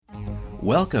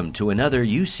Welcome to another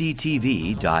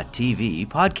UCTV.tv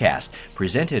podcast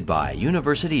presented by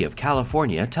University of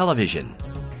California Television.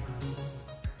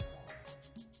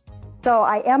 So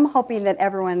I am hoping that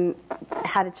everyone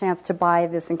had a chance to buy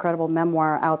this incredible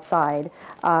memoir outside.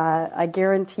 I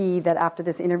guarantee that after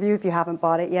this interview, if you haven't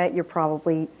bought it yet, you're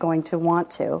probably going to want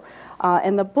to.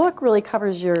 And the book really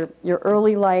covers your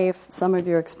early life, some of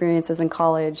your experiences in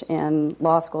college and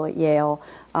law school at Yale,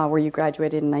 where you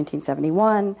graduated in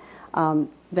 1971,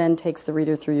 then takes the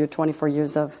reader through your 24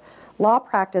 years of law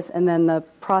practice, and then the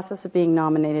process of being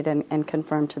nominated and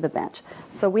confirmed to the bench.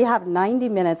 So we have 90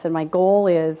 minutes, and my goal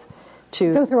is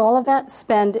to go through all of that?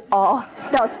 Spend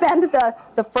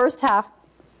the first half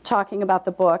talking about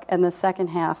the book and the second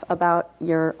half about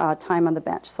your time on the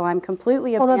bench. So I'm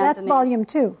completely abandoning... Although that's volume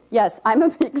 2. Yes,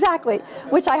 exactly,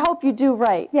 which I hope you do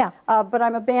right. Yeah. But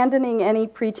I'm abandoning any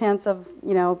pretense of,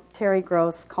 Terry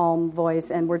Gross, calm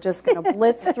voice, and we're just going to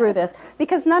blitz through this,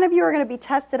 because none of you are going to be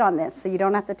tested on this, so you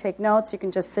don't have to take notes. You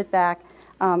can just sit back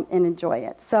and enjoy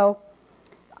it. So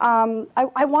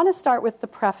I want to start with the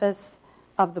preface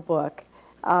of the book,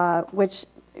 which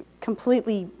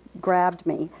completely grabbed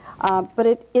me. But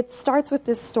it starts with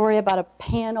this story about a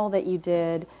panel that you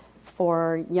did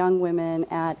for young women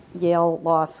at Yale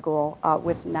Law School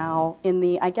with now in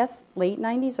the, I guess, late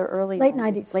 90s or early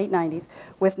 90s? Late 90s,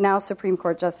 with now Supreme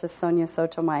Court Justice Sonia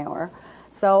Sotomayor.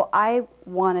 So I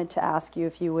wanted to ask you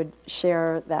if you would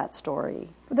share that story.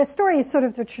 The story is sort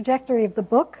of the trajectory of the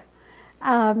book.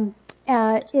 So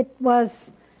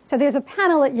there's a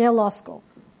panel at Yale Law School.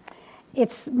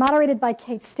 It's moderated by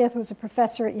Kate Stith, who's a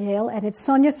professor at Yale, and it's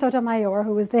Sonia Sotomayor,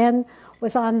 who was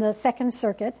on the Second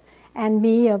Circuit, and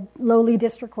me, a lowly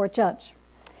district court judge.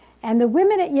 And the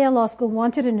women at Yale Law School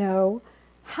wanted to know,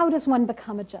 how does one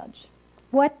become a judge?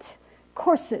 What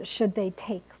courses should they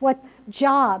take? What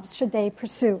jobs should they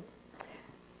pursue?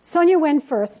 Sonia went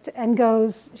first and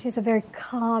goes, she has a very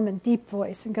calm and deep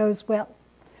voice, and goes, well,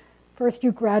 first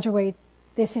you graduate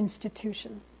this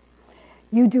institution.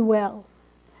 You do well.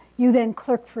 You then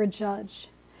clerk for a judge.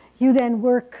 You then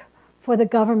work for the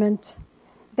government.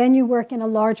 Then you work in a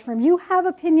large firm. You have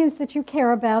opinions that you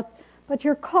care about, but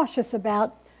you're cautious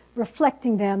about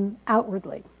reflecting them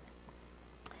outwardly.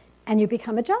 And you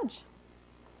become a judge.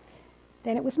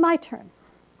 Then it was my turn.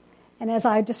 And as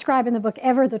I describe in the book,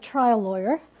 Ever the Trial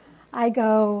Lawyer, I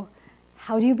go,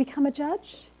 how do you become a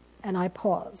judge? And I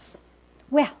pause.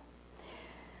 Well,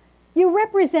 you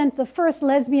represent the first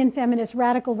lesbian feminist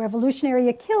radical revolutionary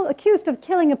accused of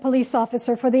killing a police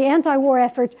officer for the anti-war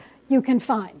effort you can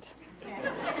find.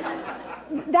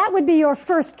 That would be your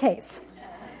first case.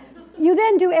 You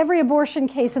then do every abortion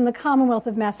case in the Commonwealth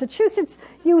of Massachusetts.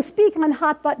 You speak on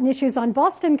hot-button issues on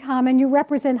Boston Common. You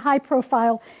represent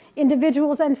high-profile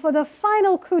individuals. And for the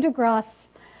final coup de grace,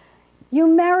 you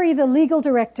marry the legal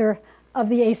director of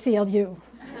the ACLU.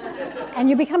 And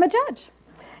you become a judge.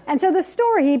 And so the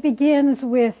story begins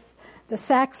with the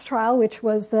Sachs trial, which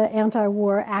was the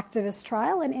anti-war activist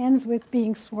trial, and ends with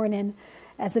being sworn in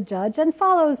as a judge, and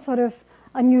follows sort of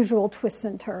unusual twists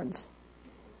and turns.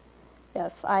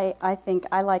 Yes, I think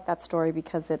I like that story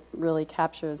because it really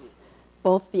captures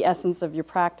both the essence of your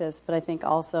practice, but I think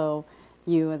also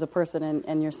you as a person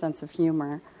and your sense of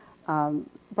humor.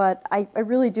 But I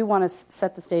really do want to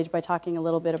set the stage by talking a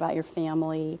little bit about your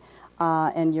family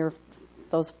and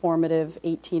those formative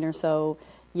 18 or so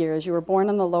years. You were born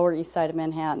on the Lower East Side of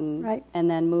Manhattan, right, and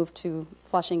then moved to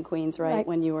Flushing, Queens, right,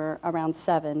 when you were around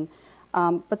 7.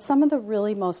 But some of the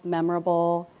really most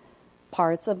memorable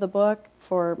parts of the book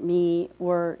for me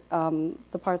were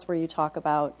the parts where you talk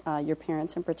about your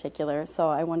parents in particular. So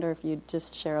I wonder if you'd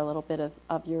just share a little bit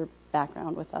of your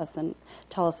background with us and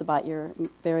tell us about your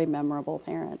very memorable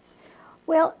parents.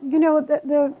 Well,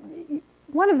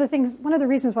 one of the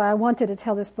reasons why I wanted to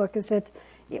tell this book is that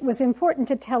it was important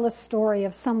to tell a story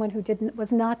of someone who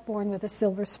was not born with a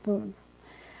silver spoon.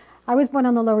 I was born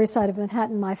on the Lower East Side of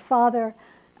Manhattan. My father,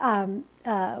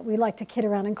 we like to kid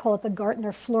around and call it the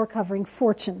Gartner floor covering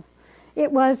fortune.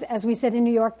 It was, as we said in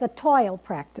New York, the toil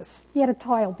practice. He had a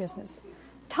toil business.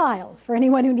 Tile, for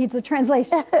anyone who needs a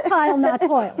translation. Tile, not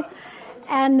toil.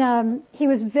 And he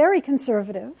was very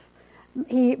conservative.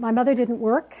 My mother didn't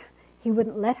work. He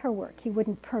wouldn't let her work. He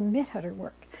wouldn't permit her to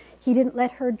work. He didn't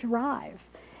let her drive.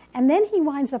 And then he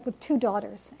winds up with 2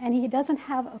 daughters, and he doesn't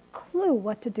have a clue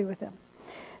what to do with them.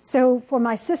 So for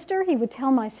my sister, he would tell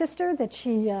my sister that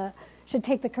she should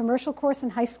take the commercial course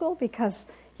in high school because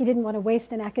he didn't want to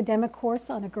waste an academic course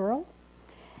on a girl.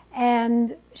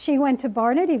 And she went to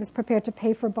Barnard. He was prepared to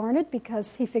pay for Barnard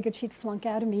because he figured she'd flunk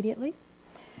out immediately.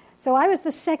 So I was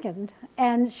the second,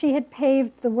 and she had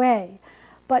paved the way.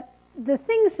 But the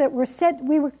things that were said,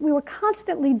 we were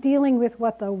constantly dealing with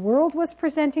what the world was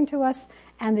presenting to us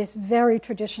and this very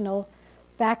traditional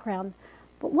background.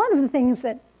 But one of the things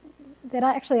that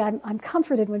I'm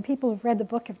comforted when people who've read the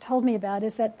book have told me about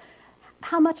is that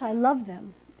how much I love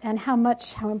them and how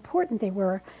important they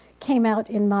were came out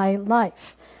in my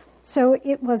life. So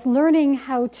it was learning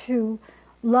how to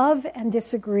love and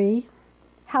disagree,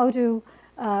 how to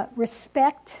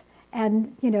respect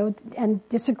and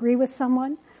disagree with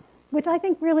someone, which I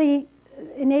think really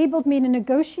enabled me to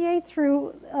negotiate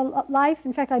through life.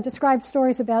 In fact, I described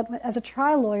stories about, as a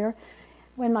trial lawyer,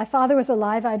 when my father was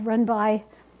alive, I'd run by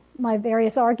my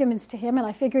various arguments to him, and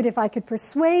I figured if I could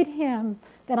persuade him,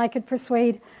 then I could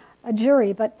persuade a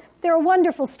jury. But there are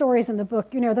wonderful stories in the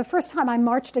book. The first time I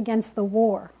marched against the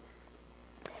war,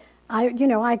 I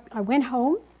went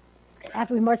home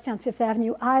after we marched down Fifth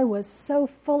Avenue. I was so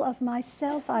full of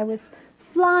myself. I was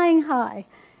flying high.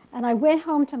 And I went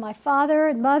home to my father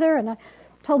and mother, and I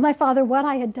told my father what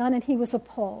I had done, and he was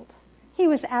appalled. He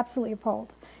was absolutely appalled.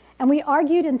 And we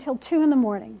argued until 2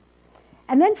 a.m.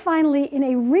 And then finally, in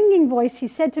a ringing voice, he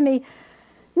said to me,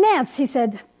 "Nance," he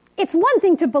said, "it's one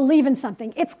thing to believe in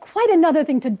something. It's quite another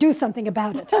thing to do something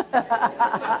about it."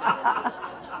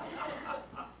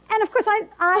 And of course,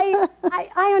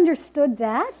 I understood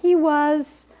that. He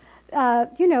was,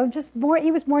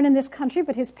 he was born in this country,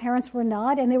 but his parents were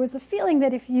not. And there was a feeling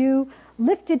that if you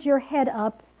lifted your head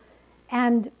up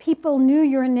and people knew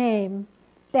your name,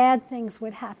 bad things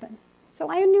would happen.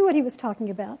 So I knew what he was talking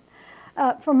about.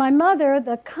 For my mother,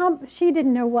 she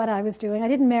didn't know what I was doing. I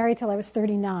didn't marry till I was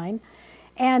 39.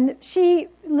 And she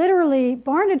literally,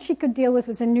 Barnard she could deal with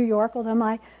was in New York, although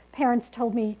my parents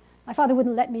told me, my father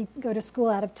wouldn't let me go to school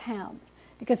out of town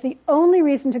because the only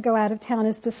reason to go out of town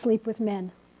is to sleep with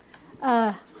men.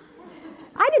 I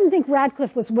didn't think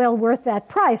Radcliffe was well worth that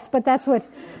price, but that's what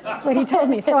he told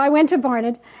me. So I went to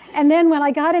Barnard. And then when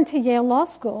I got into Yale Law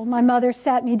School, my mother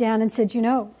sat me down and said,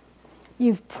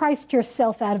 "You've priced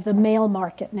yourself out of the male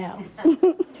market now."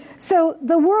 So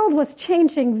the world was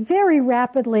changing very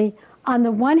rapidly on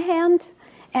the one hand,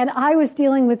 and I was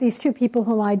dealing with these two people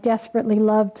whom I desperately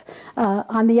loved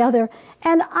on the other.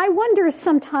 And I wonder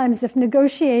sometimes if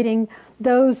negotiating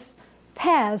those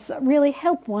paths really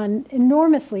help one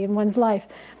enormously in one's life.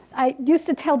 I used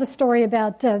to tell the story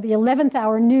about the 11th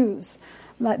Hour News.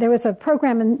 There was a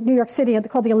program in New York City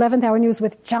called the 11th Hour News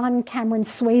with John Cameron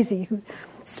Swayze, who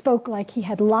spoke like he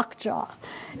had lockjaw.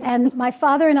 And my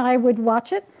father and I would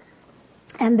watch it,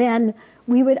 and then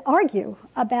we would argue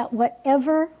about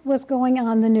whatever was going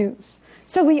on in the news.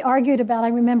 So we argued about, I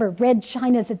remember, Red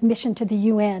China's admission to the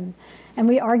UN, and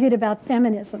we argued about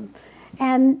feminism.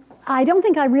 And I don't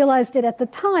think I realized it at the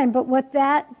time, but what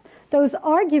those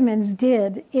arguments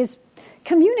did is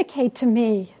communicate to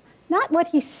me not what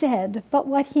he said, but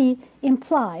what he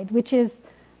implied, which is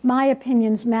my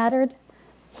opinions mattered.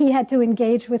 He had to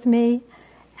engage with me,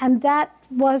 and that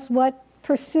was what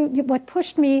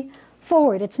pushed me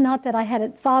forward. It's not that I had a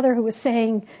father who was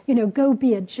saying, go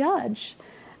be a judge.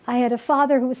 I had a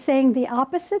father who was saying the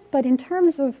opposite, but in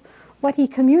terms of what he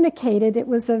communicated, it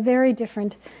was a very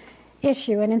different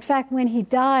issue. And in fact, when he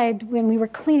died, when we were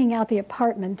cleaning out the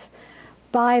apartment,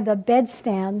 by the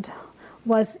bedstand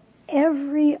was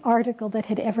every article that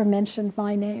had ever mentioned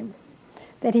my name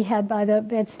that he had by the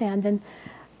bedstand.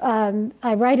 And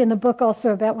I write in the book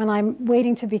also about when I'm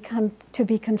waiting to be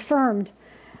confirmed.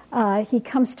 He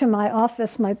comes to my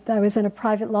office. I was in a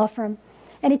private law firm,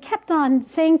 and he kept on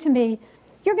saying to me,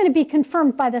 "You're going to be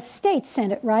confirmed by the state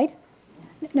Senate, right?"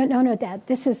 No, Dad.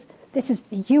 This is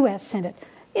the U.S. Senate.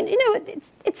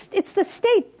 It's the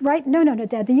state, right? No,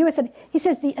 Dad. The U.S. Senate. He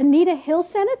says the Anita Hill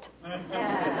Senate.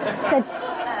 I said,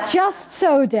 "Just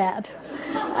so, Dad."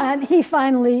 And he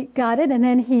finally got it, and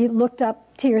then he looked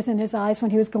up, tears in his eyes,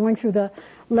 when he was going through the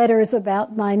letters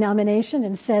about my nomination,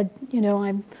 and said,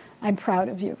 I'm proud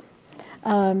of you.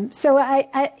 So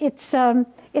it's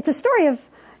a story of,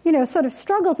 sort of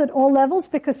struggles at all levels,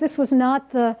 because this was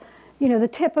not the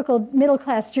typical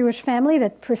middle-class Jewish family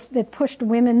that pushed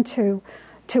women to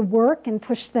work and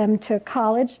pushed them to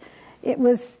college. It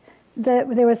was there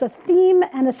was a theme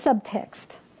and a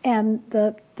subtext, and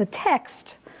the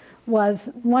text was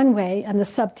one way, and the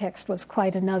subtext was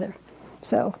quite another.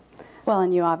 So, well,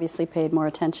 and you obviously paid more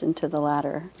attention to the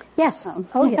latter. Yes.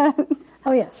 Yes.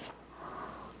 Oh, yes.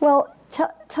 Well,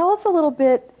 tell us a little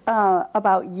bit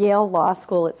about Yale Law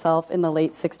School itself in the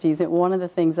late 60s. One of the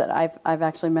things that I've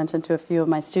actually mentioned to a few of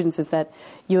my students is that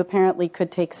you apparently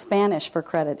could take Spanish for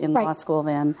credit in law school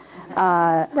then.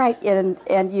 Right.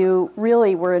 And you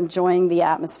really were enjoying the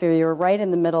atmosphere. You were right in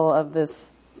the middle of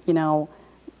this,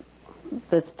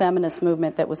 this feminist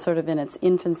movement that was sort of in its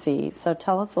infancy. So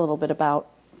tell us a little bit about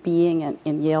being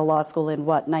in Yale Law School in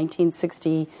what,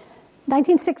 1960?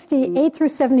 1968 through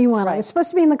 71. Right. I was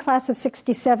supposed to be in the class of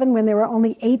 67 when there were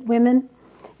only 8 women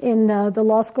in the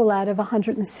law school out of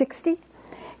 160.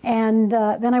 And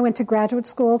then I went to graduate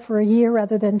school for a year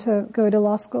rather than to go to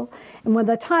law school. And by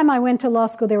the time I went to law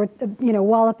school, there were,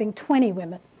 walloping 20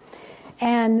 women.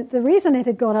 And the reason it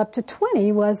had gone up to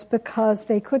 20 was because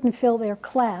they couldn't fill their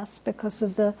class because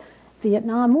of the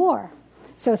Vietnam War.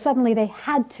 So suddenly they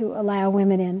had to allow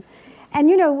women in. And,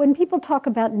 when people talk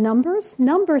about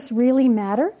numbers really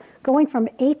matter. Going from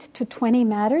 8 to 20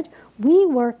 mattered. We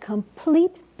were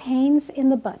complete pains in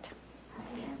the butt.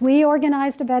 We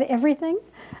organized about everything.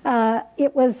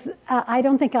 I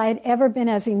don't think I had ever been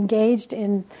as engaged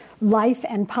in life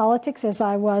and politics as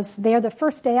I was there. The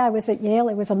first day I was at Yale,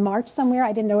 it was a march somewhere.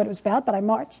 I didn't know what it was about, but I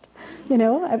marched.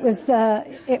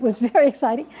 It was very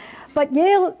exciting. But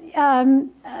Yale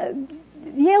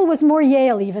was more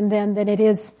Yale even then than it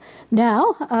is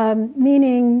now,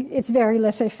 meaning it's very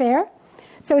laissez-faire.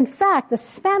 So in fact, the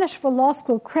Spanish for law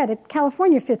school credit,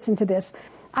 California fits into this.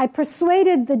 I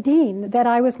persuaded the dean that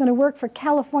I was going to work for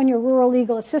California Rural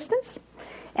Legal Assistance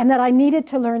and that I needed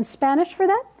to learn Spanish for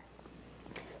that.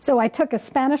 So I took a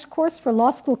Spanish course for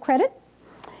law school credit.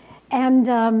 And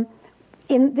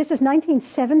this is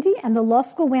 1970, and the law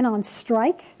school went on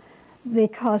strike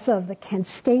because of the Kent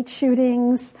State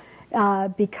shootings,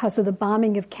 because of the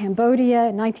bombing of Cambodia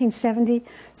in 1970.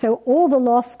 So all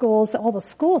the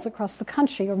schools across the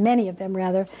country, or many of them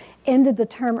rather, ended the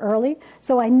term early.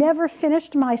 So I never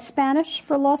finished my Spanish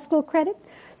for law school credit.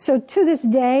 So to this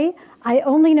day, I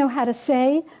only know how to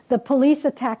say, the police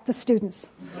attacked the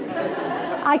students.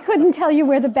 I couldn't tell you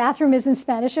where the bathroom is in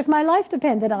Spanish if my life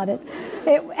depended on it.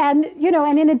 And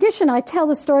in addition, I tell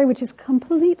the story, which is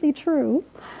completely true,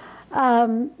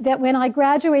 that when I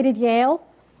graduated Yale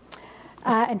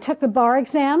and took the bar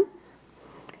exam,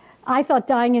 I thought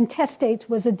dying intestate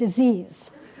was a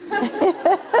disease.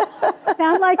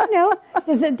 Sound like,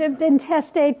 does it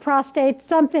intestate, prostate,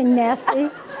 something nasty,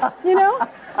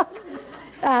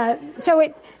 So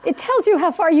it tells you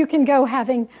how far you can go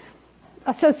having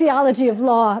a sociology of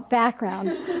law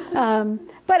background.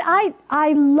 But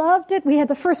I loved it. We had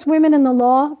the first women in the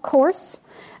law course.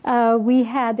 There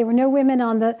were no women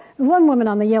one woman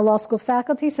on the Yale Law School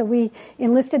faculty, so we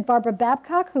enlisted Barbara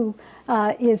Babcock, who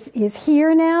is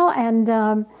here now,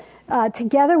 and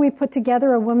together we put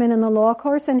together a woman in the law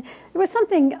course. And there was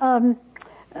something,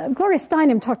 Gloria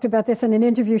Steinem talked about this in an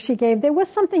interview she gave, there was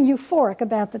something euphoric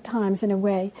about the times in a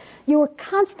way. You were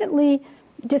constantly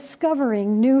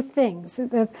discovering new things.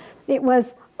 It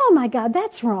was, oh my God,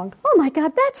 that's wrong. Oh my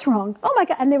God, that's wrong. Oh my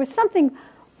God. And there was something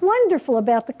wonderful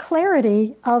about the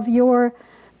clarity of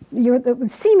the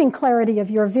seeming clarity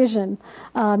of your vision,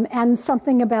 and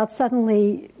something about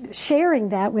suddenly sharing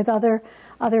that with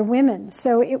other women.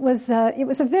 So it was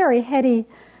a very heady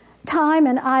time,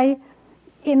 and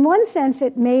in one sense,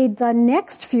 it made the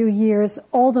next few years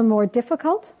all the more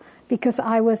difficult because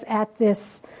I was at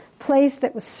this place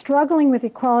that was struggling with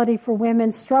equality for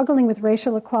women, struggling with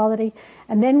racial equality,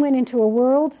 and then went into a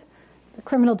world, the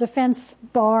criminal defense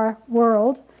bar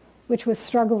world, which was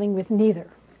struggling with neither.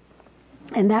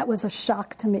 And that was a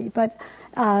shock to me. But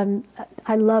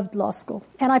I loved law school.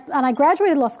 And I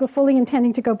graduated law school fully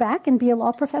intending to go back and be a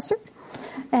law professor.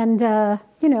 And, and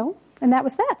that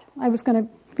was that. I was going to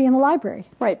be in the library.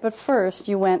 Right, but first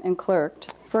you went and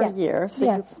clerked for Yes. a year. So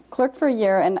Yes. you clerked for a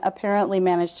year and apparently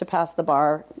managed to pass the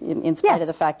bar in spite Yes. of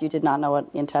the fact you did not know what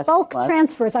intestate Bulk was.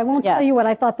 transfers. I won't Yeah. tell you what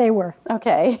I thought they were.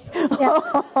 Okay. Yeah.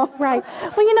 Right.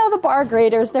 Well, the bar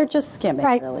graders, they're just skimming,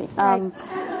 Right. really. Right.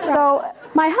 So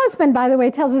My husband, by the way,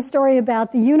 tells a story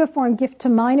about the Uniform Gift to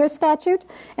Minors statute,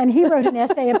 and he wrote an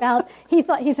essay about, he's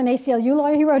an ACLU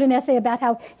lawyer, he wrote an essay about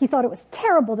how he thought it was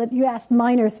terrible that you asked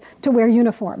minors to wear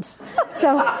uniforms.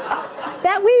 So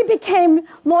that we became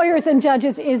lawyers and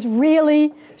judges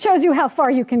shows you how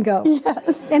far you can go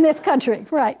in this country.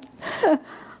 Right.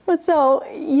 But so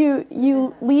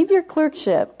you leave your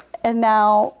clerkship, and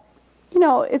now,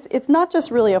 it's not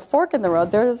just really a fork in the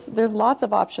road. There's lots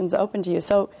of options open to you.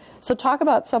 So talk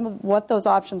about some of what those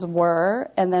options were,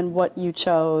 and then what you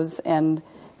chose, and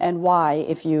why,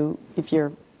 if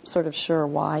you're sort of sure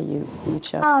why you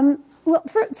chose. Well,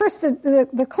 first,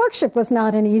 the clerkship was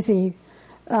not an easy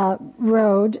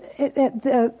road.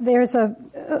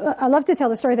 I love to tell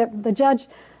the story that the judge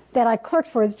that I clerked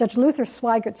for is Judge Luther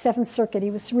Swigert, 7th Circuit. He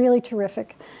was really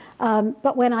terrific.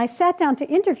 But when I sat down to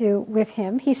interview with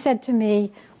him, he said to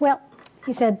me,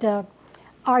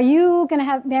 are you going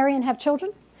to marry and have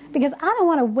children? Because I don't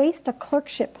want to waste a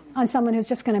clerkship on someone who's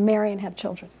just going to marry and have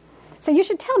children. So you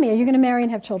should tell me, are you going to marry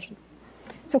and have children?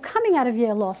 So coming out of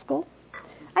Yale Law School,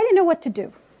 I didn't know what to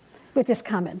do with this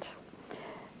comment.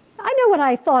 I know what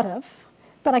I thought of,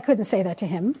 but I couldn't say that to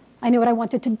him. I knew what I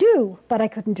wanted to do, but I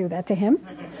couldn't do that to him.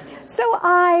 So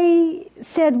I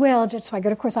said, well, Judge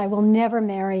Swigert, of course, I will never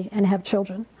marry and have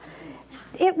children.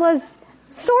 It was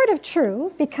sort of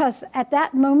true, because at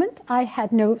that moment I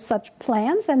had no such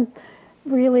plans, and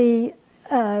really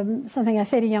something I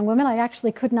say to young women, I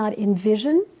actually could not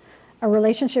envision a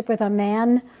relationship with a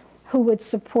man who would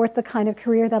support the kind of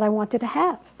career that I wanted to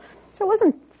have. So it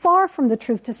wasn't far from the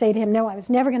truth to say to him, no, I was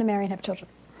never going to marry and have children.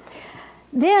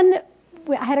 Then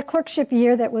I had a clerkship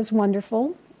year that was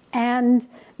wonderful, and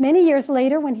many years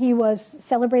later, when he was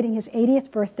celebrating his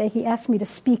 80th birthday, he asked me to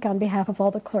speak on behalf of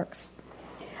all the clerks.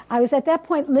 I was at that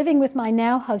point living with my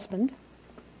now husband,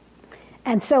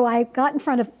 and so I got in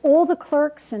front of all the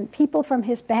clerks and people from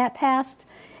his past,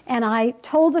 and I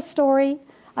told the story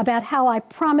about how I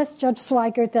promised Judge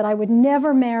Swigert that I would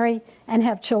never marry and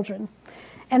have children.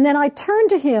 And then I turned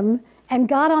to him and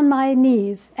got on my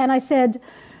knees, and I said,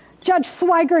 Judge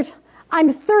Swigert,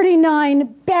 I'm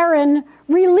 39, barren,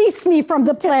 release me from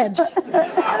the pledge.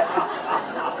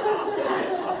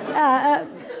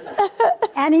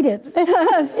 And he did.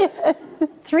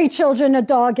 3 children, a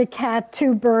dog, a cat,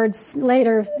 2 birds,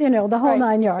 later, the whole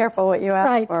 9 yards. Careful what you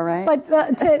ask for, right?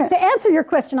 But to answer your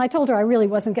question, I told her I really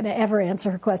wasn't going to ever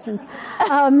answer her questions.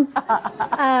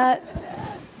 I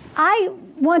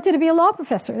wanted to be a law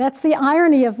professor. That's the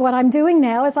irony of what I'm doing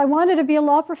now, is I wanted to be a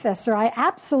law professor. I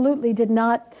absolutely did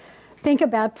not think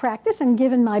about practice, and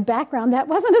given my background, that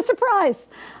wasn't a surprise.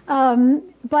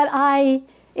 But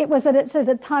it was at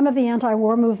the time of the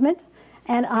anti-war movement,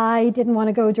 and I didn't want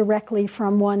to go directly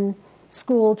from one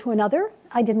school to another.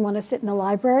 I didn't want to sit in a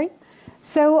library.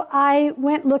 So I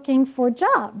went looking for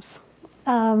jobs.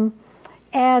 I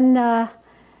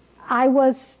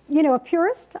was, a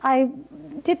purist. I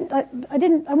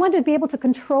wanted to be able to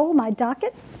control my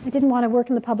docket. I didn't want to work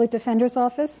in the public defender's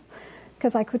office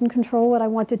because I couldn't control what I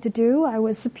wanted to do. I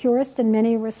was a purist in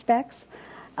many respects.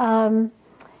 And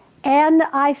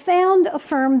I found a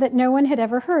firm that no one had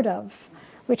ever heard of,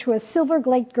 which was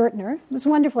Silverglate Gertner. It was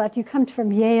wonderful. After you come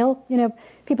from Yale,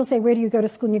 people say, where do you go to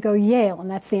school? And you go, Yale,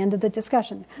 and that's the end of the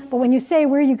discussion. But when you say,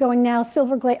 where are you going now?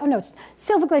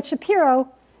 Silverglate Shapiro,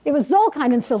 it was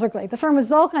Zolkine and Silverglate. The firm was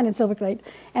Zolkine and Silverglate.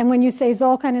 And when you say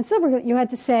Zolkine and Silverglate, you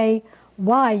had to say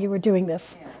why you were doing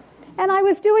this. And I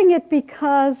was doing it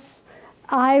because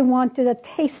I wanted a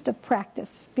taste of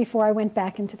practice before I went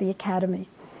back into the academy.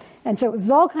 And so it was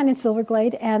Zolkine and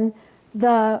Silverglate, and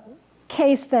the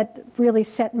case that really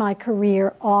set my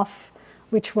career off,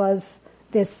 which was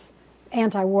this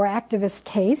anti-war activist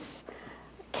case,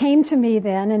 came to me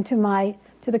then, and to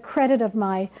the credit of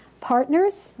my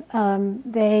partners,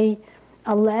 they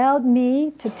allowed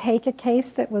me to take a case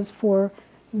that was for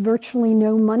virtually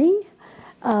no money,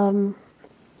 and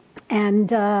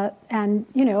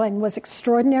was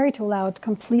extraordinary to allow a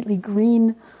completely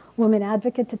green woman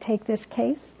advocate to take this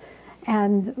case.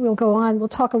 And we'll go on, we'll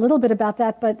talk a little bit about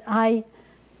that, but I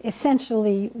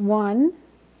essentially won,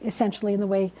 in the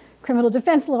way criminal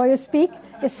defense lawyers speak,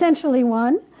 essentially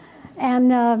won.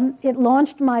 And it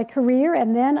launched my career,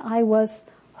 and then I was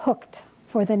hooked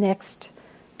for the next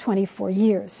 24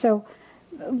 years. So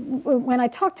when I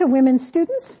talk to women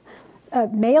students,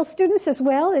 male students as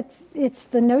well, it's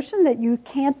the notion that you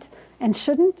can't and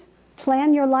shouldn't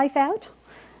plan your life out,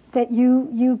 that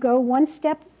you go one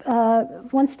step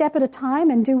at a time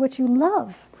and do what you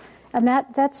love. And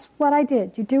that's what I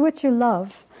did. You do what you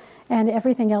love, and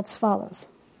everything else follows.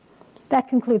 That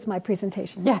concludes my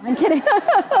presentation. Yes. I'm kidding.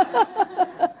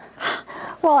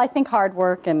 Well, I think hard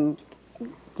work and,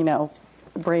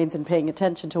 brains and paying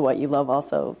attention to what you love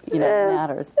also,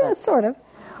 matters. Yeah, sort of.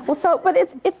 Well, but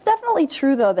it's definitely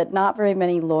true, though, that not very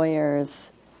many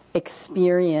lawyers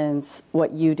experience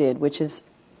what you did, which is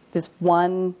this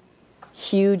one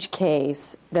huge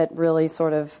case that really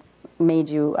sort of made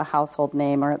you a household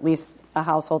name, or at least a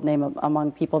household name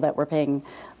among people that were paying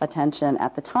attention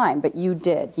at the time. But you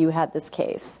did. You had this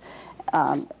case.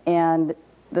 So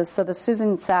the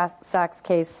Susan Sachs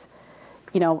case,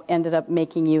 ended up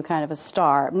making you kind of a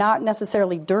star. Not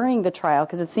necessarily during the trial,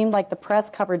 because it seemed like the press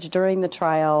coverage during the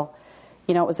trial,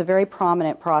 it was a very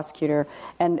prominent prosecutor.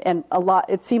 And a lot,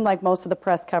 it seemed like most of the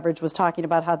press coverage was talking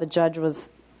about how the judge was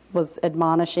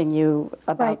admonishing you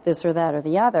about right. this or that or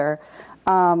the other.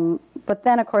 But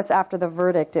then, of course, after the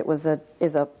verdict, is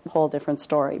a whole different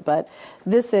story. But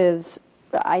this is,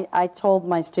 I told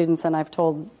my students, and I've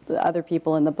told other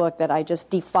people in the book, that I just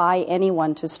defy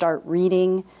anyone to start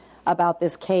reading about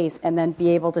this case and then be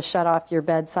able to shut off your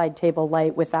bedside table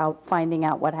light without finding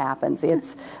out what happens.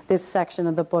 This section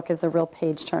of the book is a real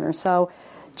page turner. So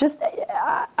just,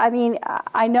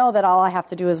 I know that all I have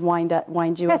to do is wind you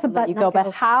up and let you go,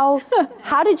 but how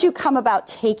did you come about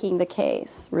taking the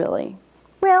case, really?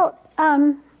 Well,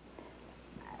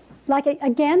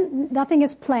 again, nothing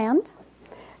is planned.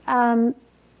 Let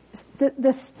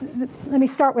me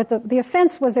start with the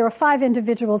offense was there were 5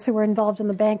 individuals who were involved in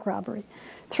the bank robbery,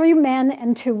 3 men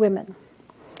and 2 women.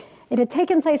 It had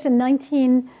taken place in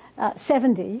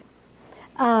 1970,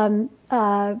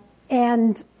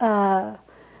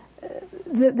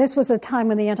 this was a time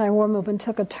when the anti-war movement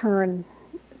took a turn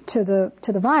to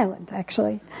the violent,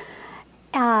 actually.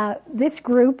 This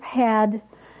group had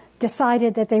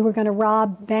decided that they were going to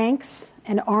rob banks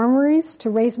and armories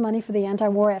to raise money for the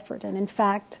anti-war effort. And in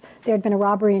fact, there had been a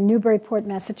robbery in Newburyport,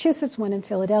 Massachusetts, one in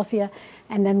Philadelphia,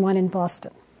 and then one in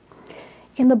Boston.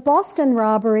 In the Boston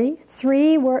robbery,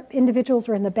 3 individuals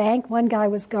were in the bank. One guy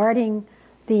was guarding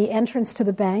the entrance to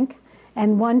the bank,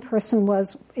 and one person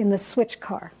was in the switch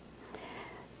car.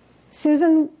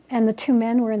 Susan and the 2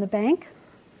 men were in the bank.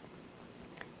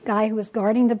 Guy who was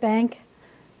guarding the bank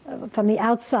from the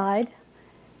outside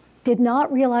did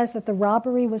not realize that the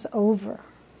robbery was over.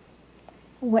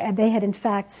 They had, in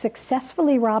fact,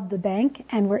 successfully robbed the bank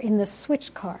and were in the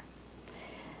switch car.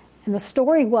 And the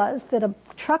story was that a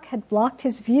truck had blocked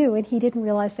his view and he didn't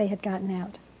realize they had gotten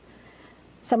out.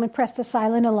 Someone pressed a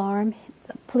silent alarm.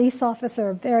 A police officer,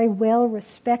 a very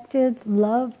well-respected,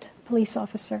 loved police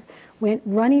officer, went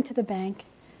running to the bank,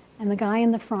 and the guy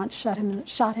in the front shot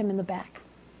him in the back.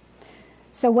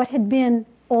 So what had been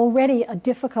already a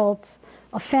difficult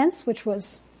offense, which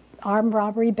was armed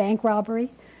robbery, bank robbery,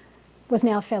 was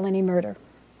now felony murder.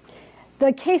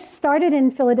 The case started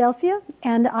in Philadelphia,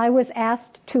 and I was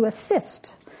asked to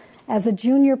assist as a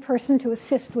junior person to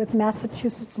assist with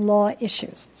Massachusetts law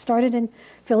issues. Started in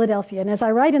Philadelphia, and as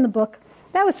I write in the book,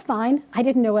 that was fine. I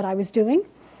didn't know what I was doing,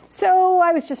 so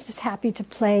I was just as happy to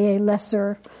play a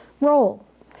lesser role.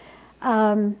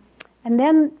 And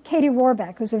then Katie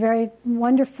Rohrbeck, who's a very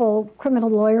wonderful criminal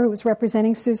lawyer who was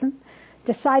representing Susan,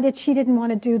 decided she didn't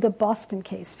want to do the Boston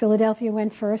case. Philadelphia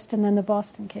went first, and then the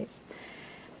Boston case.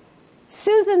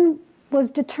 Susan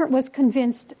was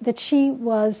convinced that she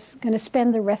was going to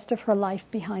spend the rest of her life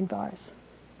behind bars.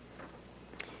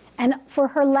 And for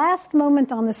her last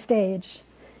moment on the stage,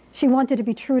 she wanted to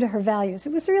be true to her values.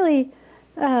 It was really,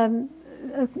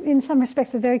 in some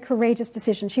respects, a very courageous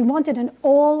decision. She wanted an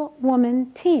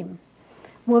all-woman team.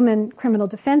 Woman criminal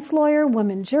defense lawyer,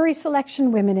 woman jury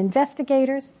selection, women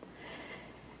investigators.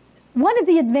 One of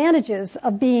the advantages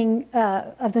of being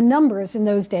of the numbers in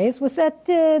those days was that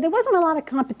there wasn't a lot of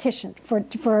competition for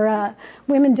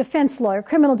women defense lawyer,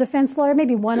 criminal defense lawyer,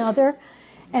 maybe one other.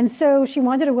 And so she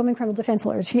wanted a woman criminal defense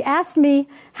lawyer. She asked me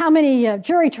how many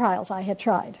jury trials I had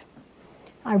tried.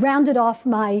 I rounded off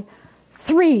my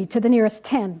 3 to the nearest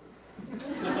 10.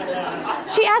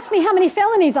 She asked me how many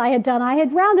felonies I had done. I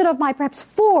had rounded off my perhaps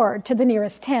 4 to the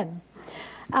nearest 10.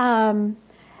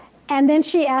 And then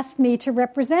she asked me to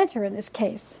represent her in this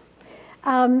case.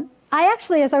 I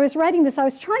actually, as I was writing this, I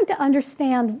was trying to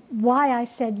understand why I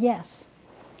said yes.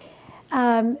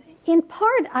 In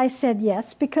part, I said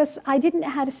yes because I didn't know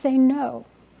how to say no.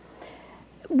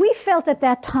 We felt at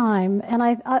that time,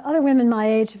 and other women my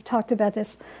age have talked about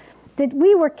this, that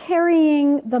we were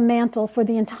carrying the mantle for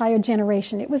the entire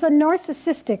generation. It was a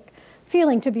narcissistic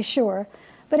feeling, to be sure,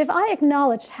 but if I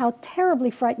acknowledged how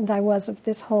terribly frightened I was of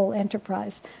this whole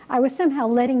enterprise, I was somehow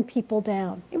letting people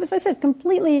down. It was, as I said,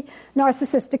 completely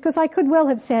narcissistic, because I could well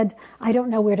have said, I don't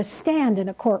know where to stand in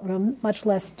a courtroom, much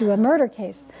less do a murder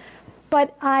case.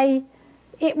 But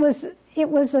it was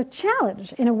a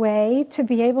challenge, in a way, to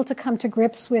be able to come to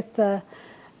grips with the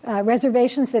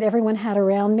reservations that everyone had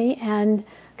around me and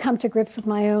come to grips with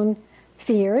my own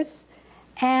fears.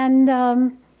 And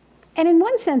in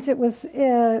one sense, it was,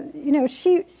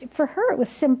 for her, it was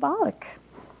symbolic.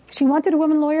 She wanted a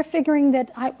woman lawyer, figuring that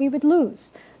we would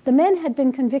lose. The men had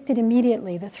been convicted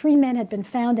immediately. The 3 men had been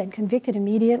found and convicted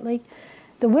immediately.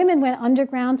 The women went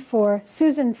underground for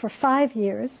Susan for 5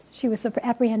 years. She was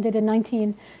apprehended in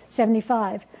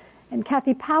 1975. And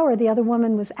Kathy Power, the other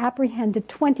woman, was apprehended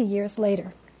 20 years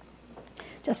later.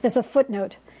 Just as a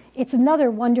footnote, it's another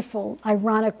wonderful,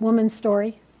 ironic woman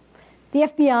story. The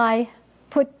FBI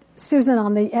put Susan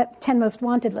on the 10 most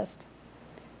wanted list,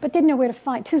 but didn't know where to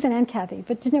find Susan and Kathy,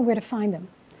 but didn't know where to find them.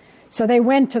 So they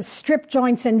went to strip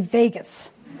joints in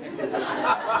Vegas,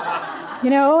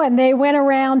 and they went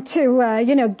around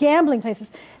to, gambling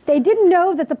places. They didn't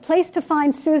know that the place to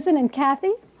find Susan and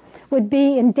Kathy would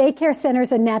be in daycare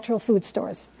centers and natural food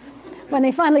stores, when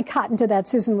they finally cottoned to that,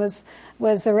 Susan was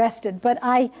arrested. But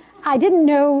I didn't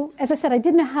know, as I said, I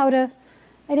didn't know how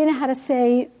to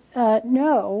say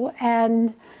no,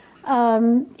 and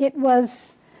it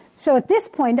was, so at this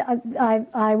point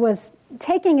I was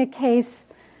taking a case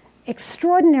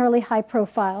extraordinarily high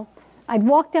profile. I'd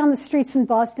walk down the streets in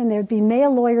Boston, there'd be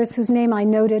male lawyers whose name I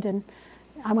noted, and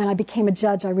when I became a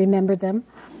judge I remembered them,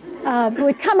 who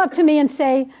would come up to me and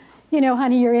say,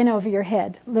 honey, you're in over your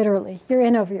head, literally, you're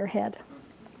in over your head.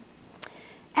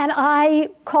 And I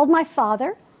called my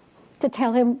father to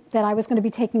tell him that I was going to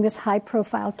be taking this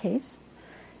high-profile case.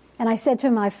 And I said to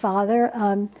my father,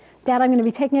 Dad, I'm going to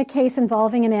be taking a case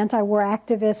involving an anti-war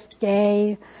activist,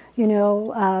 gay,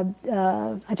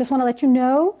 I just want to let you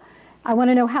know. I want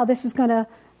to know how this is going to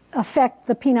affect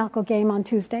the pinochle game on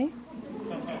Tuesday.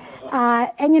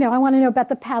 I want to know about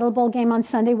the paddleball game on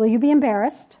Sunday. Will you be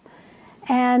embarrassed?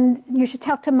 And you should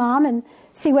talk to Mom and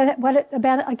see what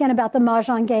about the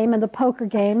mahjong game and the poker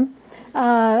game.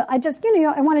 I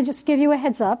want to just give you a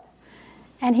heads up.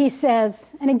 And he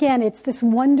says, and again, it's this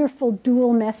wonderful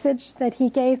dual message that he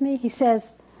gave me. He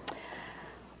says,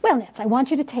 well, Nance, I want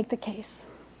you to take the case.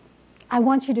 I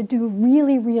want you to do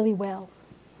really, really well.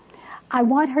 I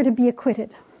want her to be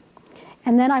acquitted.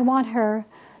 And then I want her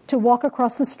to walk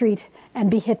across the street and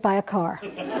be hit by a car.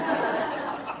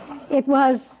 It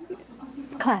was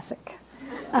classic.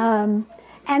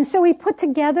 And so we put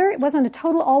together, it wasn't a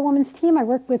total all-women's team. I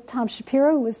worked with Tom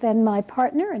Shapiro, who was then my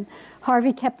partner, and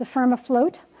Harvey kept the firm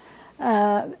afloat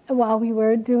while we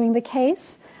were doing the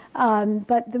case.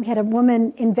 But we had a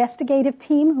woman investigative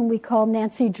team whom we called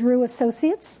Nancy Drew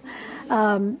Associates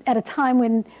at a time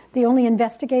when the only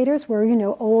investigators were,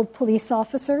 old police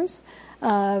officers.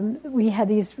 We had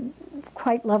these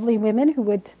quite lovely women who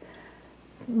would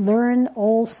learn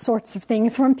all sorts of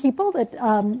things from people that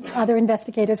other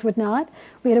investigators would not.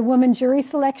 We had a woman jury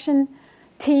selection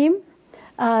team.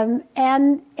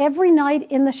 And every night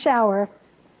in the shower,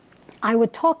 I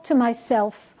would talk to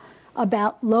myself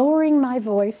about lowering my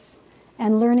voice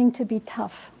and learning to be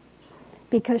tough,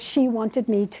 because she wanted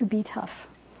me to be tough.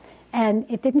 And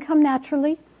it didn't come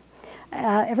naturally.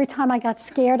 Every time I got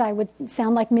scared, I would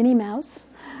sound like Minnie Mouse.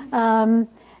 But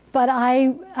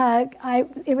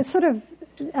it was sort of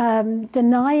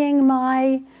denying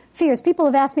my fears. People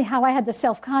have asked me how I had the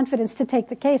self-confidence to take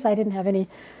the case. I didn't have any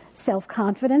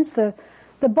self-confidence. The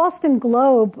Boston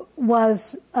Globe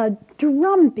was a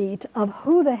drumbeat of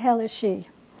who the hell is she?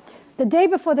 The day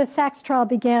before the Sachs trial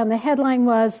began, the headline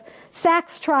was,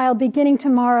 Sachs trial beginning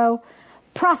tomorrow,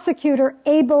 prosecutor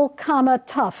able,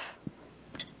 tough.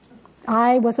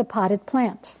 I was a potted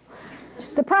plant.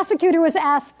 The prosecutor was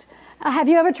asked, have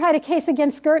you ever tried a case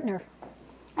against Gertner?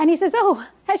 And he says, oh,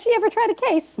 has she ever tried a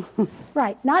case?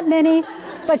 Right, not many,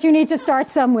 but you need to start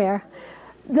somewhere.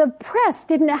 The press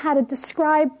didn't know how to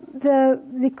describe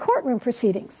the courtroom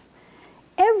proceedings.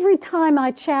 Every time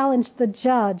I challenged the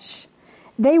judge,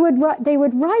 they would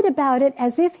write about it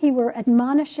as if he were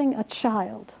admonishing a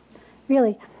child.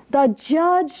 Really, the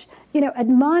judge,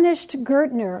 admonished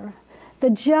Gertner. The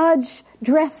judge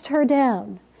dressed her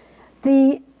down.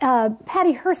 The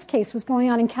Patty Hearst case was going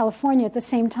on in California at the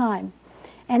same time.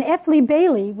 And F. Lee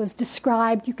Bailey was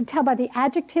described, you could tell by the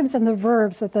adjectives and the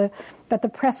verbs that the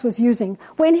press was using.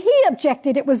 When he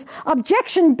objected, it was,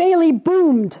 objection, Bailey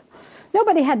boomed.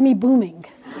 Nobody had me booming.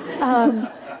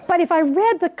 But if I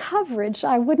read the coverage,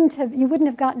 you wouldn't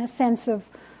have gotten a sense of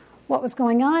what was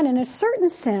going on. In a certain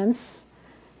sense,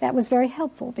 that was very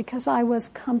helpful, because I was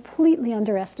completely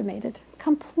underestimated.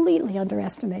 Completely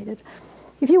underestimated.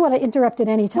 If you want to interrupt at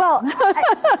any time. Well,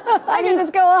 I can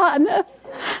just go on.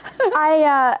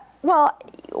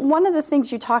 One of the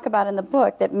things you talk about in the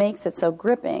book that makes it so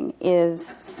gripping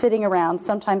is sitting around,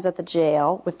 sometimes at the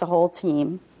jail with the whole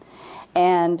team,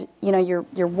 and you're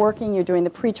working, you're doing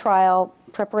the pretrial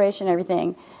preparation,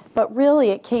 everything, but really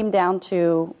it came down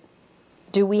to,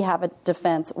 do we have a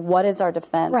defense? What is our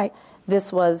defense? Right.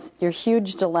 This was your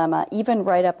huge dilemma, even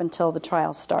right up until the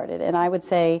trial started. And I would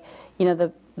say,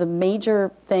 the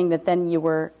major thing that then you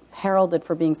were heralded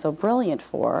for being so brilliant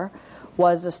for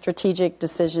was a strategic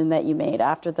decision that you made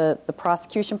after the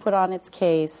prosecution put on its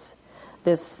case.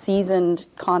 This seasoned,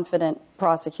 confident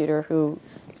prosecutor who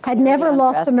had never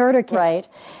lost a murder case, right?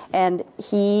 And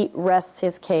he rests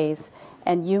his case,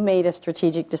 and you made a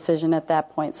strategic decision at that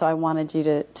point. So I wanted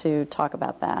you to talk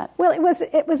about that. Well, it was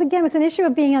an issue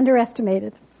of being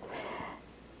underestimated.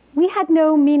 We had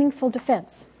no meaningful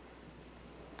defense.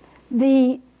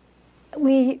 There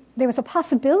was a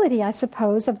possibility, I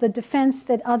suppose, of the defense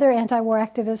that other anti-war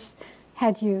activists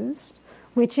had used,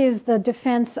 which is the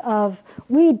defense of,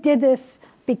 we did this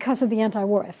because of the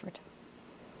anti-war effort.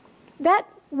 That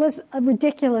was a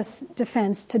ridiculous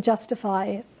defense to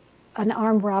justify an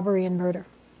armed robbery and murder.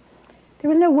 There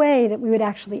was no way that we would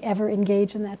actually ever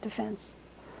engage in that defense.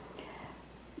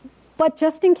 But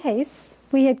just in case,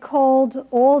 we had called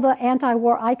all the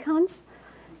anti-war icons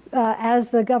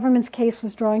as the government's case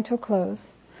was drawing to a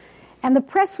close. And the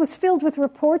press was filled with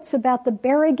reports about the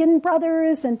Berrigan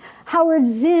brothers and Howard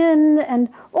Zinn and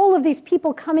all of these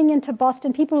people coming into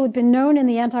Boston, people who had been known in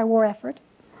the anti-war effort.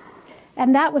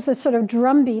 And that was a sort of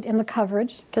drumbeat in the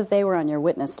coverage. Because they were on your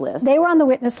witness list. They were on the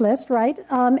witness list, right?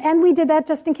 And we did that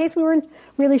just in case we weren't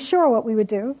really sure what we would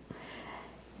do.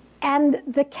 And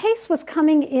the case was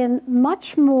coming in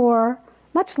much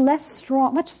less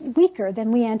strong, much weaker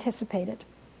than we anticipated.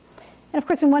 And of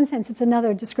course, in one sense, it's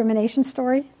another discrimination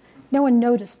story. No one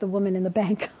noticed the woman in the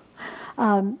bank.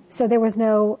 So there was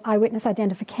no eyewitness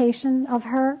identification of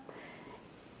her.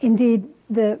 Indeed,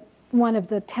 one of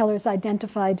the tellers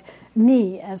identified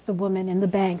me as the woman in the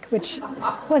bank, which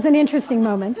was an interesting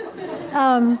moment.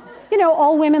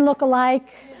 All women look alike.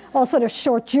 All sort of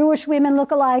short Jewish women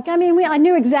look alike. I mean, I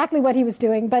knew exactly what he was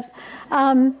doing. But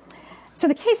so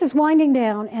the case is winding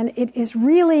down, and it is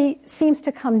really seems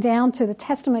to come down to the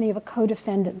testimony of a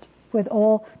co-defendant,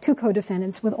 two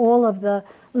co-defendants, with all of the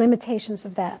limitations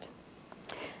of that.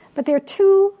 But there are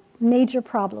two major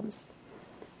problems.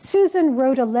 Susan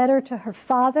wrote a letter to her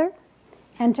father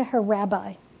and to her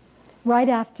rabbi right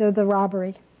after the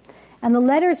robbery. And the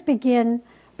letters begin,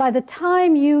 "By the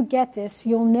time you get this,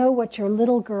 you'll know what your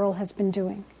little girl has been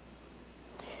doing."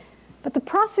 But the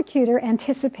prosecutor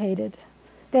anticipated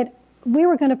that we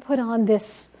were going to put on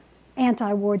this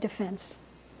anti-war defense.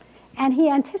 And he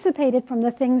anticipated from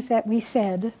the things that we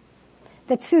said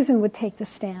that Susan would take the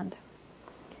stand.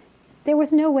 There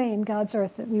was no way in God's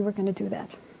earth that we were going to do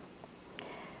that.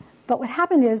 But what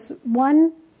happened is,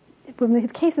 when the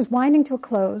case is winding to a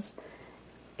close,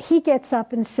 he gets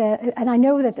up and said, and I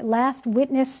know that the last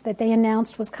witness that they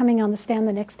announced was coming on the stand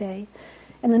the next day.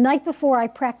 And the night before, I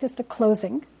practiced a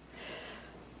closing,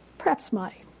 perhaps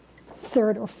my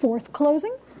third or fourth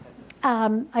closing.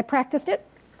 I practiced it.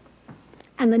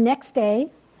 And the next day,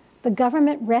 the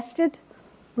government rested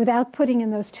without putting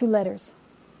in those two letters.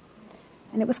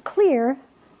 And it was clear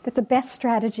that the best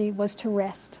strategy was to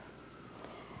rest.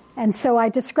 And so I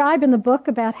describe in the book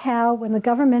about how when the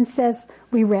government says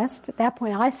we rest, at that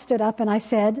point I stood up and I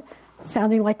said,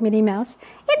 sounding like Minnie Mouse,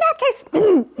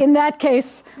 in that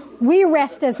case, we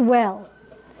rest as well.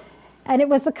 And it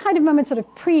was the kind of moment sort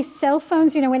of pre-cell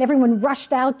phones, when everyone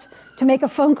rushed out to make a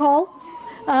phone call.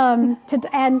 And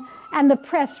the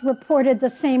press reported the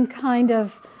same kind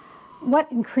of, what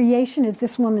in creation is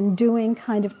this woman doing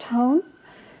kind of tone.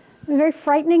 A very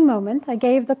frightening moment. I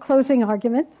gave the closing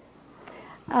argument.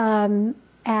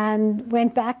 And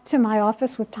went back to my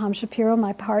office with Tom Shapiro,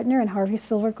 my partner, and Harvey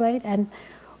Silverglade, and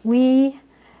we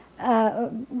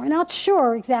were not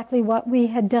sure exactly what we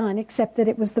had done, except that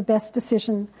it was the best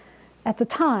decision at the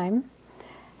time.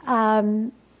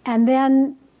 And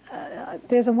then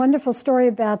there's a wonderful story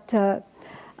about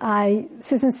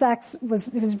Susan Sachs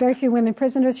there was very few women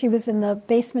prisoners. She was in the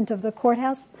basement of the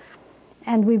courthouse,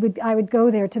 and I would go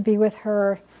there to be with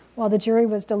her while the jury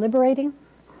was deliberating.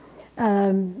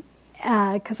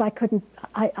 Because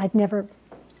I'd never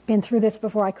been through this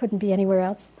before. I couldn't be anywhere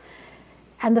else.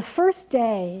 And the first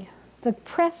day, the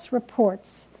press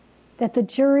reports that the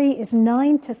jury is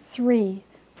 9-3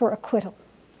 for acquittal.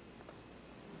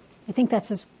 I think that's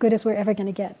as good as we're ever going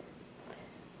to get.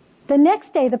 The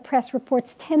next day, the press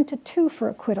reports 10-2 for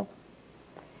acquittal.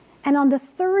 And on the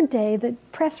third day, the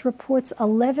press reports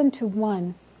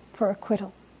 11-1 for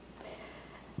acquittal.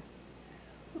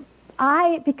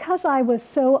 Because I was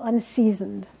so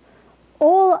unseasoned,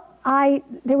 there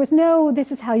was no,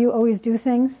 this is how you always do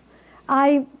things.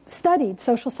 I studied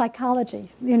social psychology,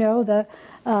 trying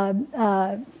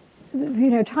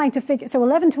to figure, so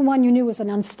 11-1 you knew was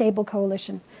an unstable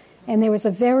coalition, and there was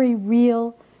a very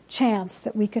real chance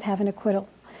that we could have an acquittal.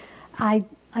 I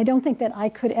don't think that I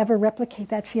could ever replicate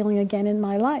that feeling again in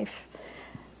my life.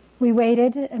 We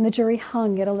waited, and the jury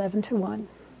hung at 11-1.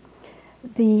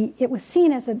 It was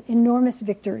seen as an enormous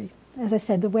victory, as I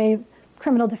said, the way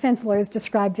criminal defense lawyers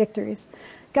describe victories.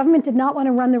 Government did not want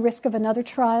to run the risk of another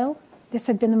trial. This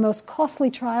had been the most costly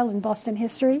trial in Boston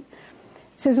history.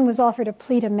 Susan was offered a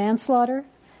plea to manslaughter.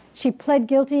 She pled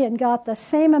guilty and got the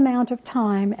same amount of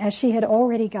time as she had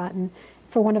already gotten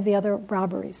for one of the other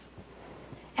robberies.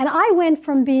 And I went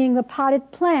from being the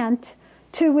potted plant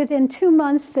to within 2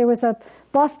 months, there was a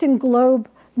Boston Globe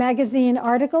magazine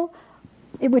article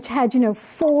which had,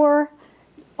 4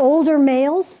 older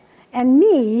males and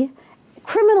me,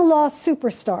 criminal law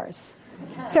superstars.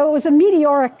 So it was a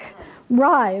meteoric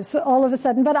rise all of a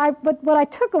sudden. But what I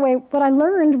took away, what I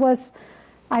learned was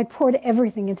I poured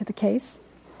everything into the case.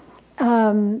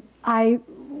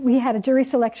 We had a jury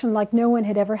selection like no one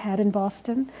had ever had in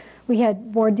Boston. We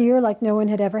had voir dire like no one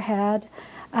had ever had.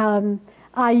 There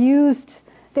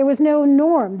was no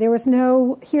norm. There was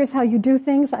no, here's how you do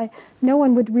things. No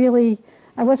one would really,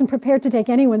 I wasn't prepared to take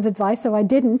anyone's advice, so I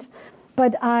didn't.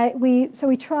 But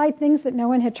we tried things that no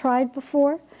one had tried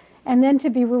before. And then to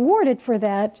be rewarded for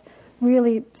that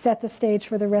really set the stage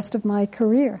for the rest of my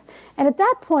career. And at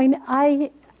that point, I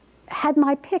had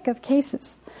my pick of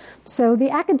cases. So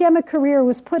the academic career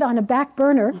was put on a back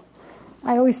burner.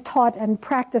 I always taught and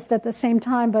practiced at the same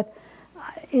time, but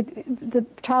the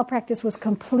trial practice was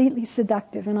completely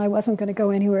seductive, and I wasn't going to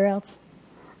go anywhere else.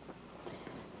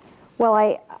 Well,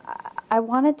 I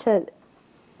wanted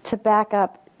to back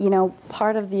up. You know,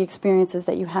 part of the experiences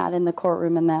that you had in the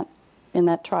courtroom in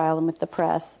that trial and with the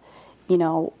press, you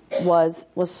know, was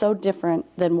so different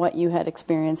than what you had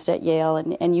experienced at Yale,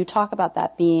 and you talk about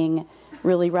that being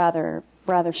really rather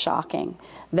shocking,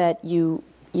 that you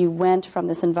went from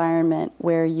this environment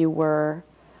where you were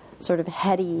sort of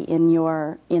heady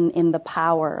in the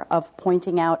power of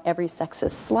pointing out every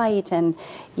sexist slight, and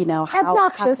you know how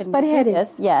obnoxious how can but we do heady.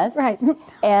 this? Yes, right.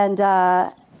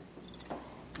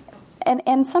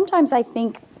 And sometimes I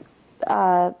think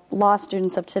law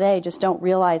students of today just don't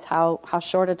realize how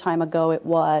short a time ago it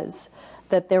was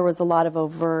that there was a lot of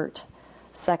overt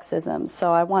sexism.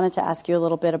 So I wanted to ask you a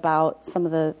little bit about some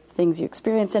of the things you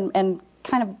experienced and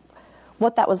kind of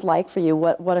what that was like for you,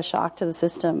 what a shock to the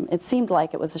system. It seemed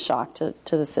like it was a shock to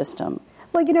the system.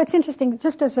 Well, you know, it's interesting,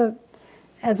 just as a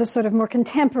sort of more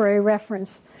contemporary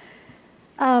reference,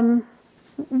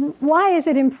 why is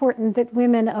it important that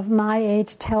women of my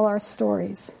age tell our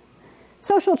stories?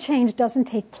 Social change doesn't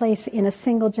take place in a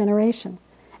single generation,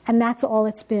 and that's all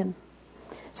it's been.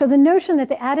 So the notion that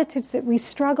the attitudes that we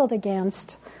struggled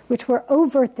against, which were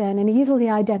overt then and easily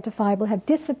identifiable, have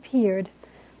disappeared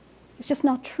is just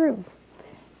not true.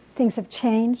 Things have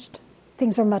changed,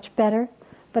 things are much better,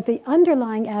 but the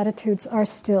underlying attitudes are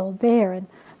still there. And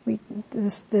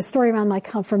the story around my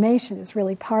confirmation is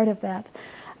really part of that.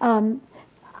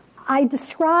 I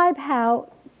describe how,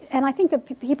 and I think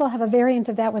that people have a variant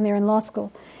of that when they're in law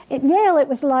school. At Yale, it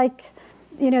was like,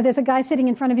 you know, there's a guy sitting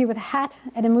in front of you with a hat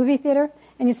at a movie theater,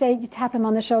 and you tap him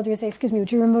on the shoulder, you say, excuse me,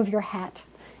 would you remove your hat?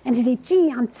 And he said,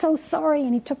 gee, I'm so sorry,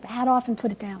 and he took the hat off and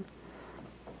put it down.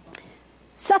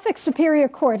 Suffolk Superior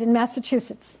Court in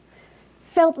Massachusetts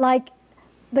felt like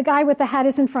the guy with the hat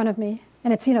is in front of me,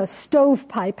 and it's, you know,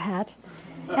 stovepipe hat.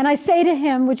 And I say to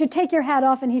him, would you take your hat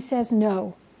off? And he says,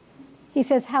 no. He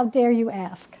says, how dare you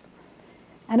ask?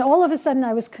 And all of a sudden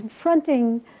I was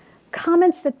confronting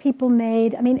comments that people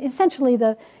made. I mean, essentially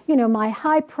my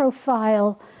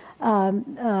high-profile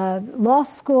law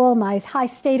school, my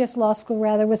high-status law school,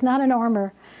 rather, was not an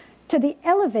armor to the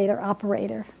elevator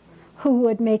operator who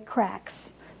would make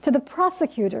cracks, to the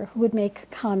prosecutor who would make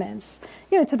comments,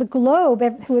 you know, to the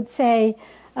Globe who would say,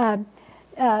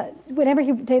 whenever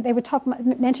they would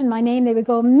mention my name, they would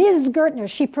go, Ms. Gertner,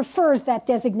 she prefers that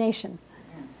designation.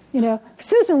 You know,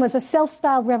 Susan was a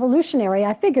self-styled revolutionary.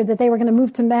 I figured that they were going to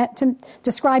move to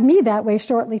describe me that way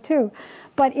shortly, too.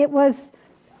 But it was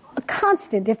a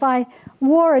constant. If I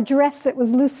wore a dress that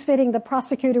was loose-fitting, the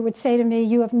prosecutor would say to me,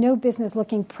 you have no business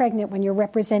looking pregnant when you're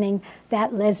representing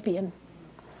that lesbian.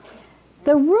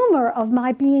 The rumor of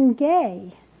my being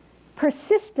gay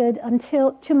persisted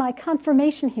until to my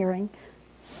confirmation hearing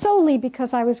solely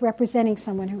because I was representing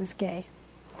someone who was gay.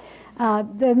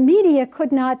 The media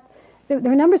could not, there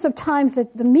were numbers of times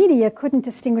that the media couldn't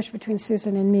distinguish between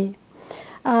Susan and me.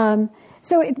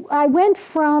 I went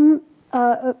from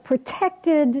a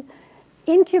protected,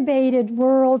 incubated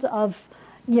world of,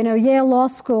 you know, Yale Law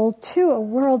School to a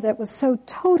world that was so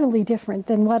totally different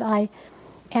than what I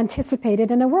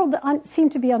anticipated, and a world that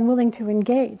seemed to be unwilling to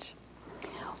engage.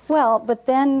 Well, but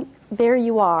then there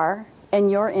you are,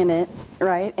 and you're in it,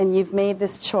 right? And you've made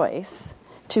this choice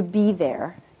to be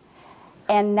there,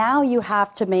 and now you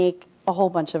have to make a whole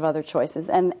bunch of other choices,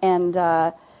 and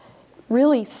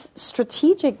really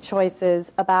strategic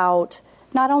choices about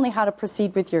not only how to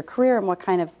proceed with your career and what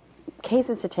kind of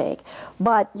cases to take,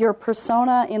 but your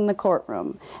persona in the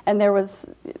courtroom. And there was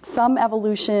some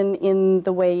evolution in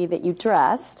the way that you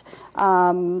dressed,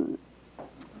 you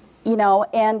know,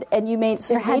 and you made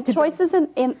choices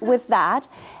in with that,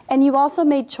 and you also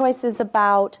made choices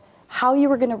about how you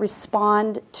were going to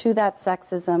respond to that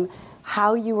sexism,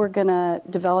 how you were going to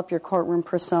develop your courtroom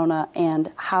persona,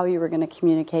 and how you were going to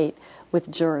communicate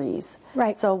with juries.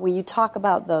 Right. So will you talk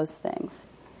about those things?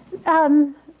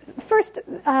 First,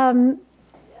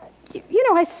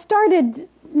 I started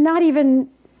not even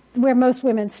where most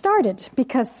women started,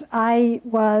 because I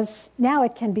was, now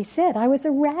it can be said, I was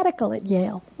a radical at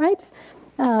Yale, right?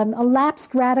 A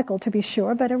lapsed radical, to be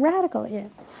sure, but a radical at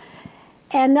Yale.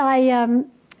 And I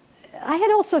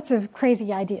had all sorts of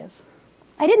crazy ideas.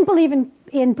 I didn't believe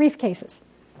in briefcases.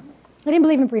 I didn't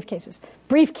believe in briefcases.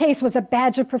 Briefcase was a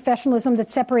badge of professionalism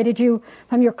that separated you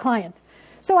from your client.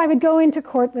 So I would go into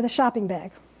court with a shopping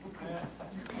bag.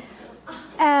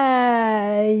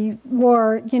 I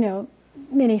wore,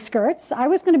 mini skirts. I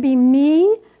was going to be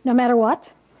me no matter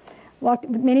what. Walked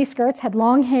with mini skirts, had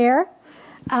long hair.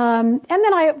 And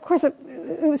then of course, it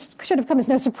should have come as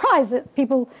no surprise that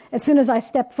people, as soon as I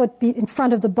stepped foot in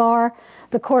front of the bar,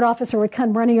 the court officer would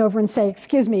come running over and say,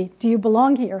 "Excuse me, do you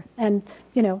belong here?" And,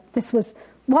 this was,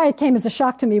 why it came as a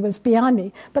shock to me was beyond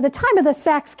me. By the time of the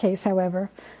Sachs case, however,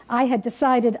 I had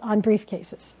decided on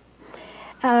briefcases.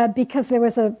 Because there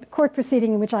was a court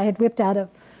proceeding in which I had whipped out a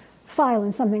file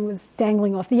and something was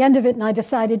dangling off the end of it, and I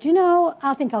decided,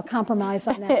 I think I'll compromise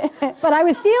on that. But I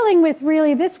was dealing with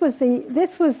really, this was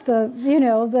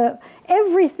the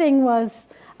everything was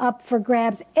up for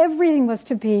grabs. Everything was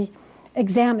to be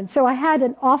examined. So I had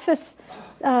an office,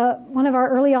 one of our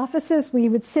early offices, we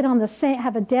would sit on the same,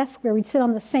 have a desk where we'd sit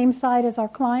on the same side as our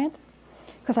client,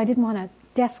 because I didn't want a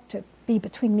desk to be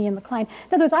between me and the client.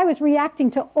 In other words, I was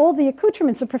reacting to all the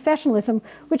accoutrements of professionalism,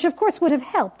 which of course would have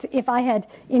helped if I had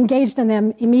engaged in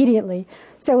them immediately.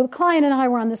 So the client and I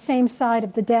were on the same side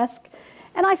of the desk,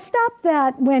 and I stopped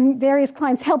that when various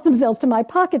clients helped themselves to my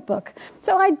pocketbook.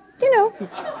 So I,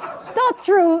 thought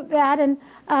through that, and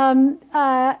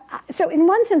so in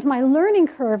one sense, my learning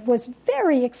curve was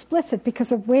very explicit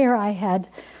because of where I had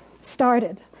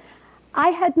started. I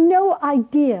had no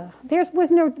idea. There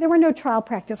were no trial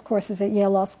practice courses at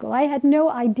Yale Law School. I had no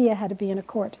idea how to be in a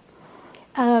court.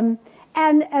 And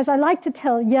as I like to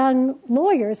tell young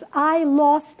lawyers, I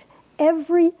lost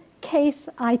every case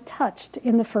I touched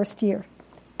in the first year.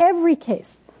 Every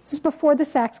case. This is before the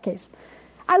Sachs case.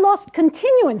 I lost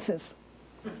continuances.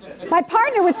 My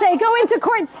partner would say, "Go into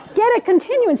court, get a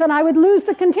continuance," and I would lose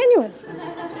the continuance.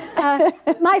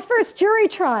 My first jury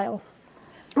trial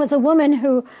was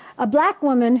a black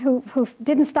woman who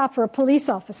didn't stop for a police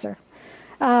officer.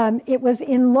 It was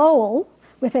in Lowell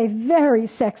with a very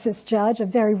sexist judge, a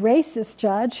very racist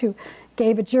judge, who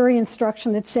gave a jury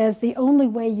instruction that says the only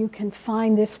way you can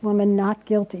find this woman not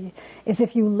guilty is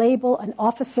if you label an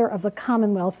officer of the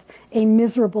Commonwealth a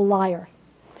miserable liar.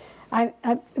 I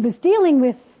was dealing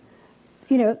with,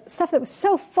 stuff that was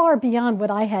so far beyond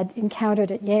what I had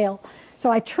encountered at Yale.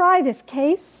 So I try this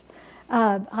case.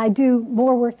 I do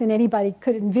more work than anybody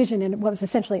could envision in what was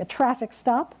essentially a traffic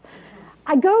stop.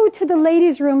 I go to the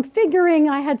ladies' room figuring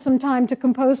I had some time to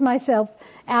compose myself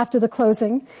after the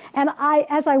closing. And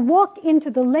as I walk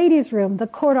into the ladies' room, the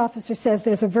court officer says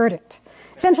there's a verdict.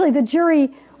 Essentially, the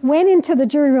jury went into the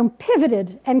jury room,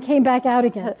 pivoted, and came back out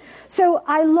again. So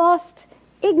I lost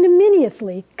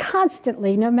ignominiously,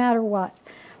 constantly, no matter what.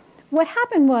 What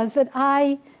happened was that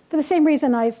for the same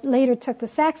reason I later took the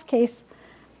Sachs case,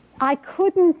 I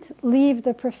couldn't leave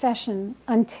the profession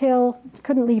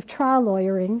couldn't leave trial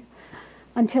lawyering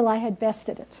until I had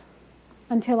bested it,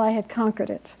 until I had conquered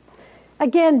it.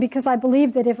 Again, because I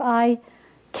believed that if I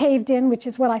caved in, which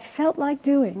is what I felt like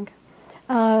doing,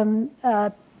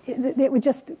 it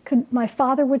would my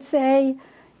father would say,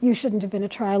 "You shouldn't have been a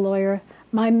trial lawyer."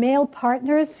 My male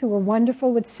partners, who were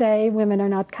wonderful, would say, "Women are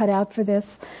not cut out for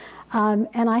this." And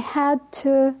I had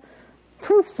to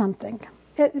prove something.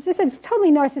 It's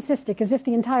totally narcissistic, as if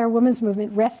the entire women's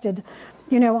movement rested,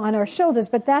 on our shoulders.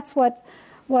 But that's what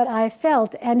I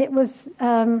felt. And it was,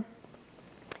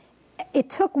 it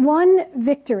took one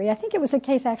victory. I think it was a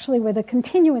case, actually, where the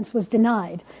continuance was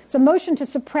denied. It's a motion to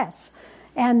suppress.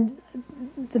 And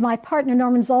my partner,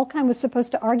 Norman Zolkheim, was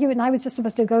supposed to argue it, and I was just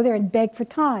supposed to go there and beg for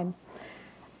time.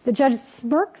 The judge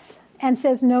smirks and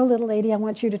says, "No, little lady, I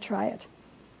want you to try it."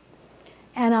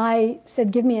 And I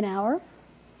said, "Give me an hour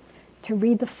to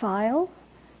read the file,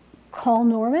 call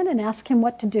Norman and ask him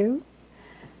what to do."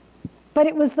 But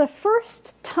it was the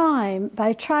first time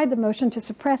I tried the motion to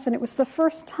suppress, and it was the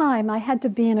first time I had to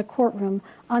be in a courtroom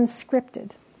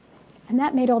unscripted. And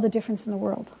that made all the difference in the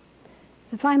world.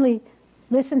 To finally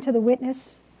listen to the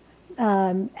witness,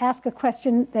 ask a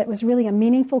question that was really a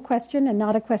meaningful question and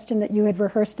not a question that you had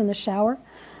rehearsed in the shower.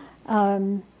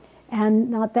 And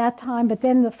not that time, but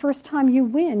then the first time you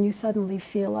win, you suddenly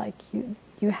feel like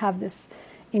you have this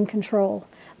in control.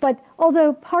 But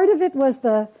although part of it was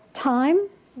the time,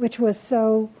 which was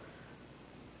the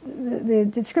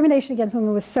discrimination against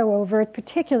women was so overt,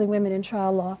 particularly women in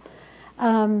trial law,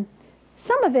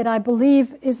 some of it, I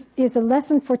believe, is a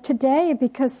lesson for today,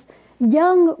 because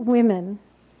young women,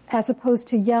 as opposed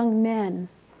to young men,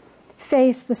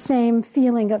 face the same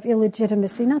feeling of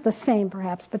illegitimacy, not the same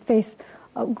perhaps, but face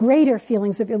greater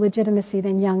feelings of illegitimacy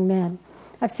than young men.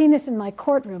 I've seen this in my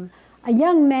courtroom. A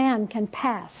young man can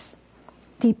pass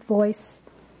deep voice,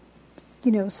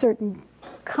 certain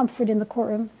comfort in the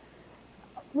courtroom.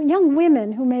 Young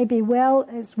women who may be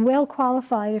as well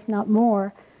qualified, if not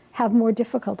more, have more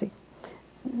difficulty.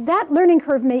 That learning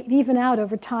curve may even out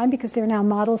over time, because there are now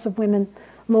models of women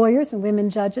lawyers and women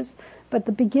judges, but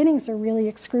the beginnings are really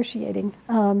excruciating.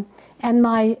 And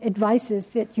my advice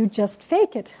is that you just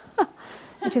fake it,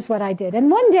 which is what I did. And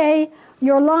one day,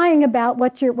 your lying about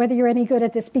whether you're any good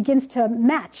at this begins to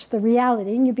match the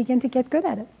reality, and you begin to get good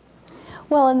at it.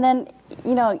 Well, and then,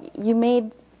 you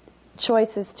made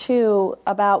choices, too,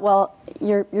 about,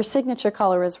 your signature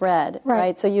color is red,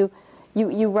 right? So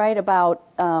you write about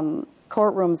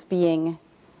courtrooms being,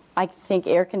 I think,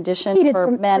 air-conditioned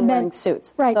for men wearing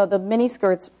suits. Right. So the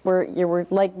miniskirts your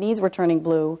knees were turning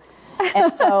blue.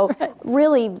 And so right.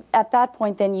 Really, at that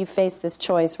point, then you face this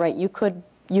choice, right? You could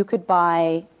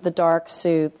buy the dark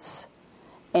suits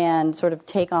and sort of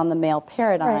take on the male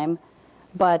paradigm, right.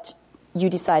 But you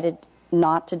decided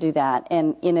not to do that,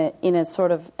 and in a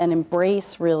sort of an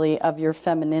embrace, really, of your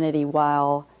femininity,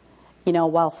 while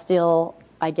still,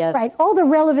 I guess, right. All the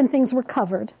relevant things were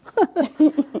covered,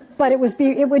 but it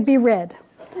would be red.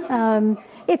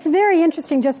 It's very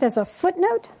interesting. Just as a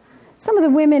footnote, some of the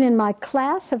women in my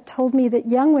class have told me that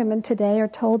young women today are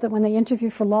told that when they interview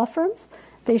for law firms,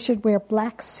 they should wear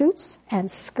black suits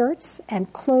and skirts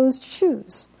and closed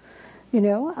shoes.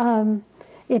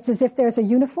 It's as if there's a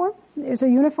uniform. There's a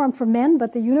uniform for men,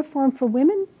 but the uniform for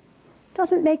women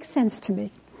doesn't make sense to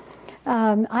me.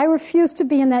 I refused to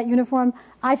be in that uniform.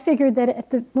 I figured that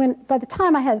by the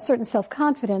time I had a certain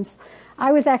self-confidence,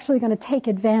 I was actually going to take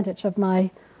advantage of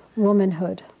my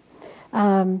womanhood.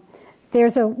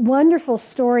 There's a wonderful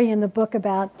story in the book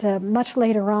about much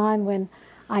later on when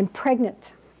I'm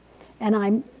pregnant,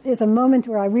 and there's a moment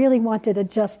where I really wanted to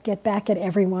just get back at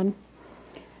everyone.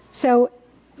 So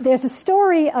there's a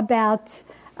story about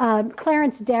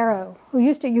Clarence Darrow,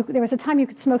 who there was a time you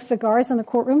could smoke cigars in the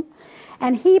courtroom,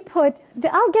 and he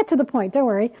I'll get to the point, don't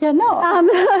worry. Yeah, no.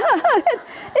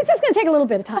 It's just going to take a little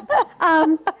bit of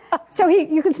time. So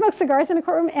you could smoke cigars in a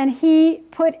courtroom, and he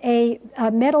put a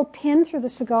metal pin through the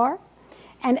cigar,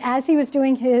 and as he was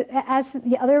doing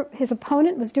his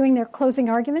opponent was doing their closing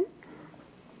argument,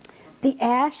 the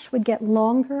ash would get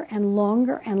longer and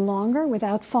longer and longer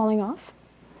without falling off,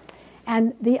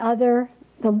 and the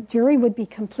jury would be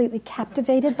completely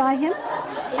captivated by him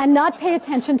and not pay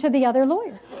attention to the other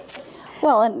lawyer.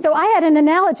 So I had an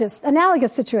analogous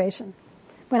situation.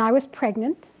 When I was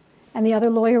pregnant and the other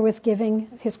lawyer was giving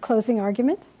his closing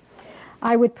argument,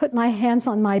 I would put my hands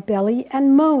on my belly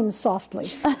and moan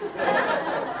softly.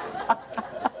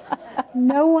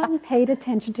 No one paid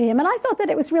attention to him. And I thought that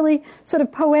it was really sort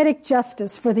of poetic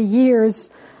justice for the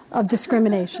years of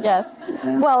discrimination. Yes.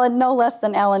 Well, and no less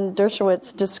than Alan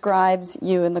Dershowitz describes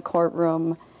you in the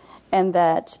courtroom, and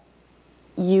that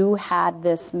you had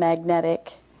this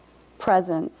magnetic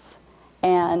presence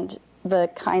and the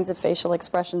kinds of facial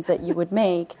expressions that you would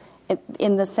make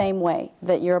in the same way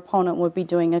that your opponent would be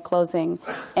doing a closing,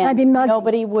 and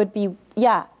nobody would be,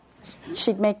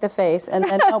 she'd make the face, and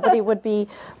then nobody would be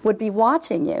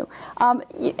watching you.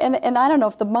 And I don't know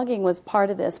if the mugging was part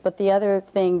of this, but the other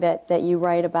thing that you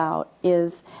write about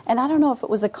is, and I don't know if it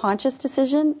was a conscious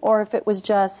decision or if it was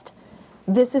just,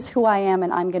 this is who I am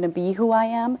and I'm going to be who I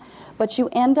am, but you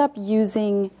end up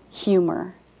using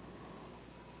humor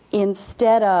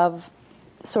instead of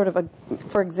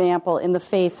for example, in the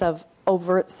face of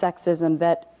overt sexism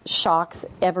that shocks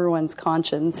everyone's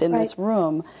conscience in this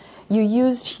room. You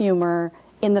used humor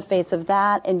in the face of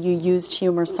that, and you used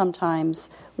humor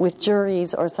sometimes with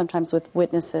juries or sometimes with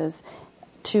witnesses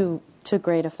to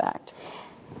great effect.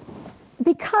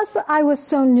 Because I was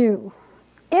so new,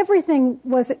 everything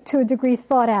was to a degree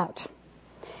thought out.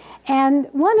 And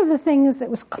one of the things that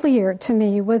was clear to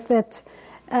me was that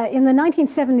in the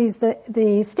 1970s,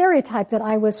 the stereotype that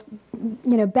I was,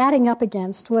 batting up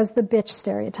against was the bitch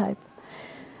stereotype.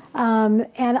 And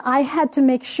I had to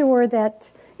make sure that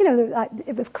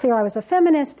it was clear I was a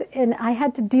feminist, and I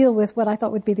had to deal with what I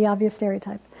thought would be the obvious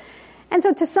stereotype. And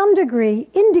so to some degree,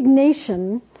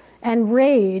 indignation and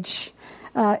rage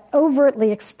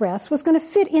overtly expressed was going to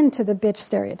fit into the bitch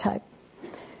stereotype.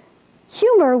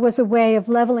 Humor was a way of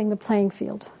leveling the playing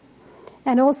field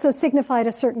and also signified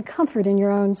a certain comfort in your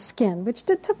own skin, which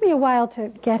took me a while to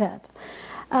get at.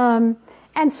 And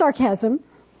sarcasm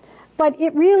But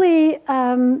it really,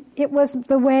 it was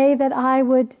the way that I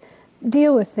would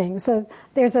deal with things. So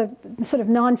there's a sort of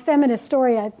non-feminist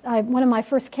story. One of my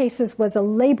first cases was a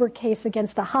labor case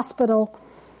against a hospital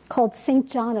called St.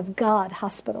 John of God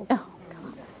Hospital. Oh,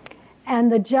 God.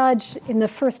 And the judge in the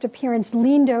first appearance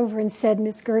leaned over and said,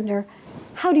 "Miss Gertner,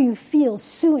 how do you feel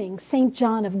suing St.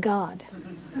 John of God?"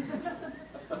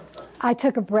 I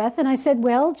took a breath and I said,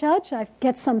 "Well, Judge, I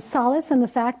get some solace in the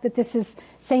fact that this is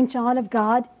St. John of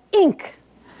God, Inc."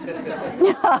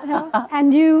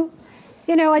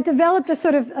 And I developed a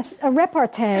sort of a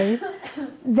repartee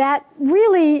that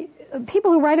really,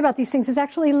 people who write about these things is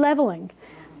actually leveling,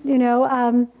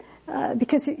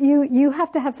 because you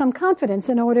have to have some confidence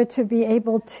in order to be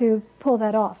able to pull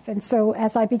that off. And so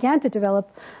as I began to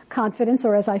develop confidence,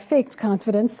 or as I faked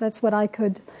confidence, that's what I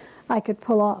could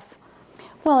pull off.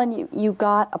 Well, and you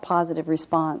got a positive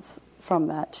response from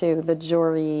that, too. The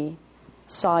jury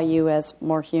saw you as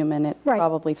more human. It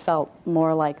probably felt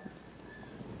more like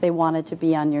they wanted to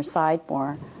be on your side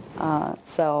more.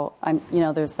 So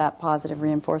there's that positive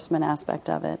reinforcement aspect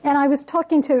of it. And I was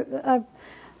talking to,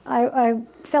 I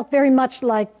felt very much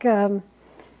like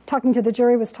talking to the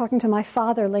jury was talking to my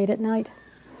father late at night.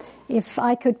 If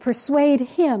I could persuade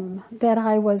him that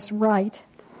I was right,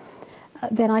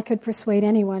 then I could persuade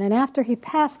anyone. And after he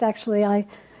passed, actually, I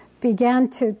began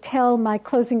to tell my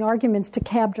closing arguments to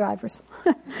cab drivers.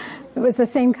 It was the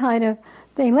same kind of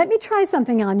thing. Let me try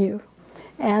something on you.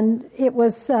 And it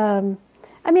was,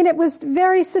 it was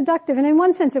very seductive. And in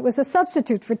one sense, it was a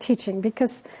substitute for teaching,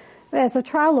 because as a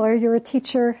trial lawyer, you're a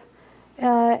teacher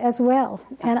as well.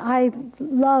 And I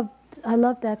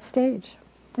loved that stage,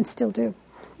 and still do.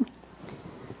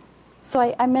 So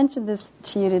I mentioned this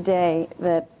to you today,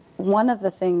 that one of the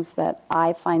things that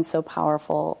I find so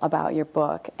powerful about your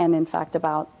book, and in fact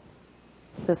about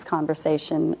this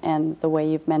conversation and the way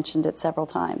you've mentioned it several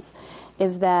times,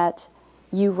 is that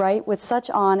you write with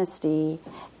such honesty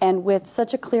and with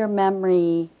such a clear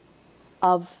memory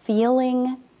of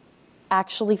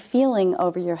actually feeling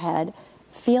over your head,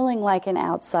 feeling like an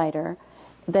outsider,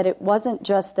 that it wasn't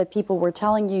just that people were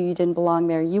telling you didn't belong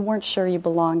there, you weren't sure you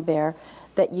belonged there,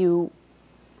 that you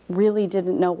really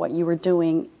didn't know what you were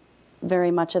doing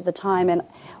very much of the time. And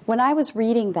when I was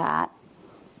reading that,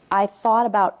 I thought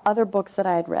about other books that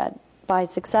I had read by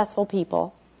successful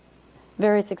people,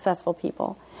 very successful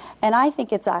people. And I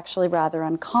think it's actually rather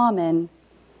uncommon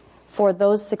for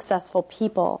those successful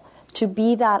people to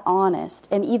be that honest.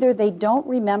 And either they don't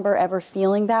remember ever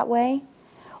feeling that way,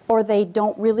 or they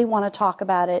don't really want to talk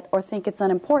about it, or think it's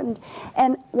unimportant.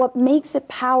 And what makes it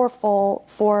powerful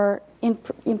for, in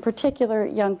particular,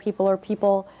 young people, or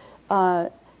people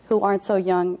who aren't so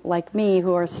young like me,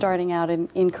 who are starting out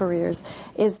in careers,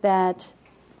 is that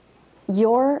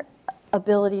your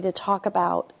ability to talk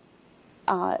about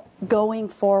going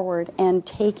forward and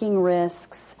taking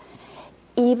risks,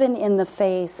 even in the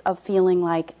face of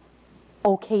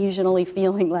occasionally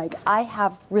feeling like I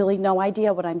have really no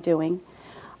idea what I'm doing,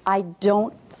 I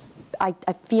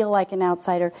feel like an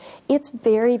outsider. It's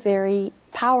very, very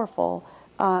powerful.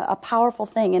 A powerful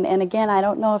thing. And again, I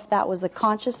don't know if that was a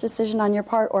conscious decision on your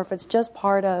part, or if it's just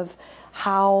part of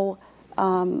how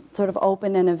sort of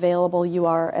open and available you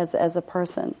are as a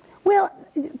person. Well,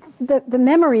 the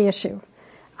memory issue.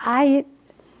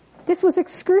 This was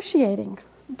excruciating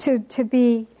to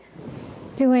be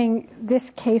doing this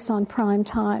case on prime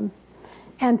time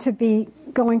and to be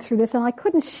going through this. And I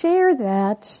couldn't share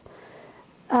that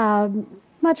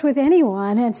much with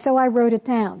anyone, and so I wrote it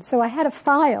down. So I had a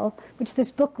file, which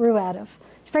this book grew out of.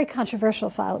 It's a very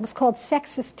controversial file. It was called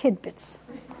Sexist Tidbits.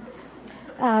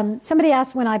 Somebody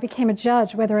asked when I became a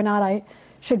judge whether or not I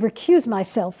should recuse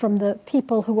myself from the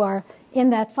people who are in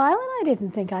that file, and I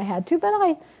didn't think I had to, but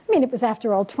it was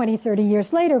after all 20, 30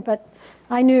 years later, but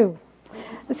I knew.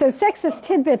 So Sexist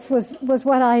Tidbits was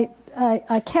what I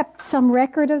kept some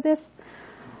record of this.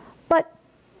 But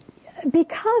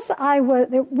because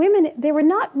there were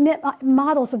not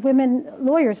models of women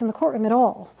lawyers in the courtroom at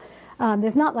all.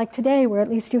 There's not like today where at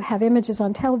least you have images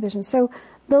on television. So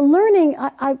the learning,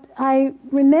 I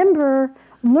remember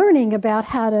learning about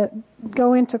how to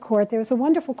go into court. There was a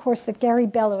wonderful course that Gary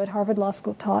Bello at Harvard Law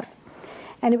School taught.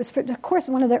 And it was, of course,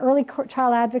 one of the early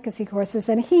trial advocacy courses.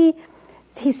 And he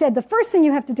said the first thing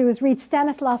you have to do is read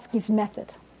Stanislavski's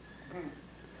method.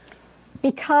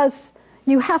 Because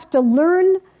you have to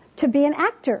learn to be an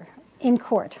actor in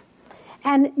court.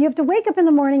 And you have to wake up in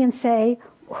the morning and say,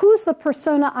 who's the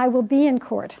persona I will be in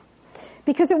court?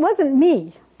 Because it wasn't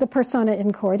me, the persona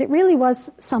in court. It really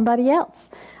was somebody else.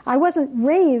 I wasn't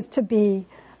raised to be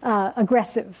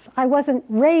aggressive. I wasn't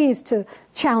raised to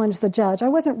challenge the judge. I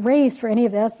wasn't raised for any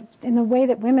of that in the way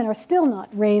that women are still not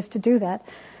raised to do that.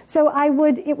 So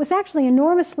it was actually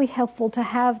enormously helpful to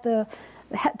have to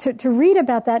read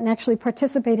about that and actually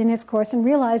participate in his course and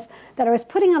realize that I was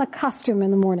putting on a costume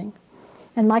in the morning.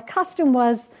 And my costume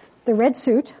was the red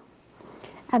suit,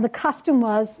 and the costume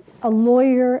was a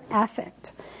lawyer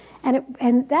affect.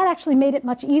 And that actually made it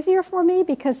much easier for me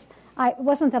because it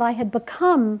wasn't that I had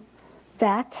become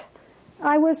that.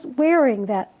 I was wearing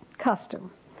that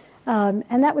costume.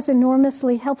 And that was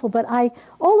enormously helpful. But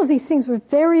all of these things were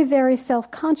very, very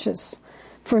self-conscious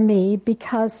for me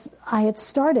because I had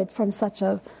started from such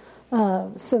a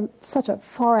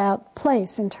far-out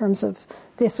place in terms of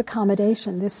this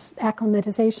accommodation, this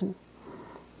acclimatization.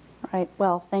 Right.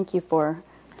 Well, thank you for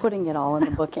putting it all in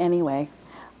the book anyway.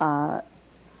 But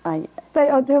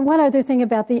one other thing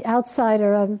about the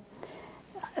outsider,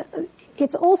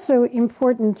 it's also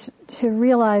important to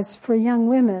realize for young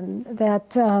women that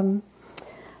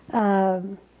the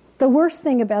worst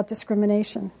thing about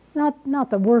discrimination, not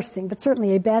the worst thing, but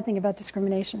certainly a bad thing about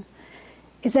discrimination,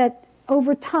 is that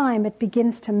over time it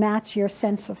begins to match your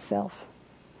sense of self.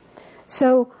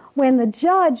 So when the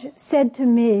judge said to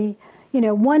me,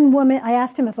 one woman, I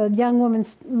asked him if a young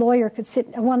woman's lawyer could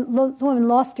one woman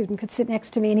law student could sit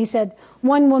next to me, and he said,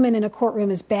 one woman in a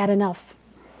courtroom is bad enough.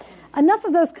 Enough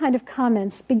of those kind of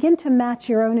comments begin to match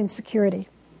your own insecurity.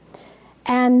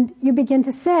 And you begin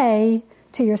to say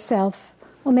to yourself,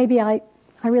 well, maybe I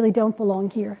really don't belong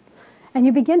here. And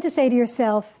you begin to say to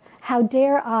yourself, how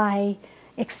dare I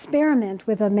experiment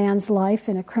with a man's life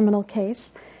in a criminal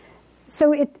case?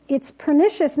 So it's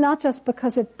pernicious not just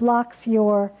because it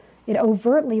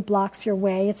overtly blocks your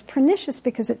way. It's pernicious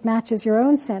because it matches your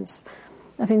own sense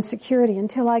of insecurity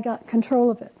until I got control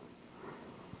of it.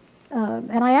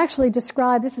 And I actually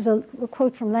describe, this is a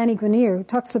quote from Lanny Guinier, who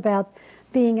talks about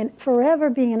forever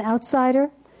being an outsider,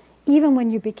 even when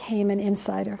you became an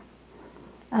insider.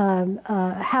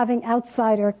 Having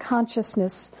outsider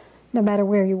consciousness no matter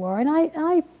where you are. And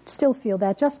I still feel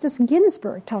that. Justice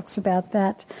Ginsburg talks about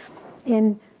that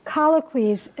in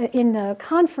colloquies, in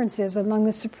conferences among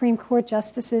the Supreme Court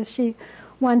justices. She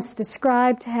once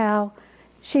described how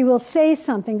she will say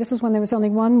something, this is when there was only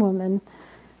one woman,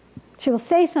 she will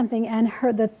say something and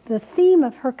the theme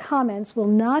of her comments will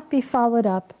not be followed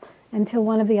up until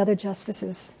one of the other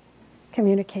justices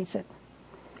communicates it.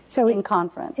 So in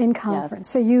conference. In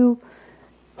conference. Yes.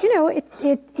 So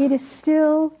it is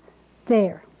still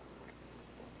there.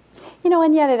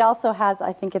 And yet it also has,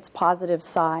 I think, its positive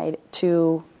side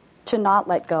to not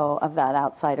let go of that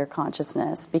outsider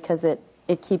consciousness because it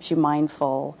keeps you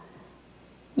mindful.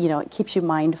 It keeps you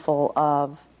mindful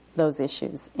of those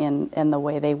issues in the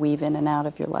way they weave in and out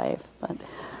of your life. But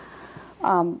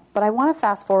I want to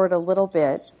fast forward a little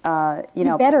bit.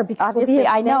 You better, because obviously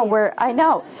I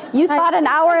know. You thought an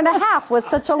hour and a half was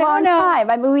such a long time.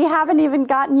 I mean, we haven't even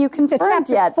gotten you confirmed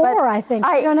yet. Chapter 4, I think.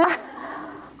 I don't know.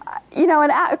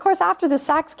 And of course, after the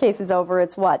Sachs case is over,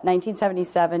 it's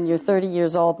 1977. You're 30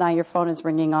 years old now. Your phone is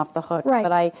ringing off the hook. Right.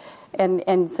 But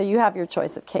and so you have your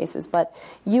choice of cases. But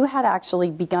you had actually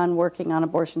begun working on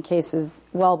abortion cases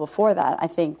well before that. I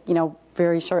think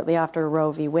very shortly after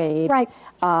Roe v. Wade. Right.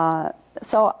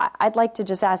 So I'd like to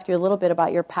just ask you a little bit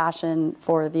about your passion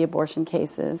for the abortion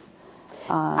cases.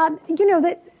 The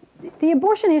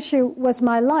abortion issue was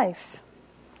my life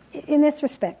in this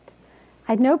respect.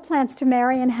 I had no plans to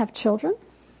marry and have children.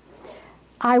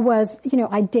 I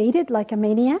dated like a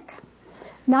maniac.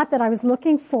 Not that I was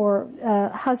looking for a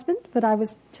husband, but I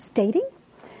was just dating.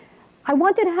 I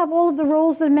wanted to have all of the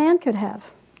roles that a man could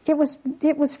have. It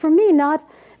was for me not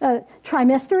a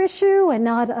trimester issue and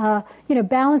not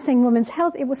balancing women's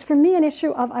health. It was for me an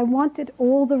issue of I wanted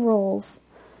all the roles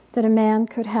that a man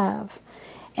could have.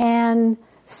 And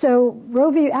so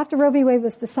after Roe v. Wade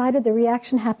was decided, the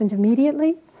reaction happened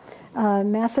immediately.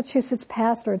 Massachusetts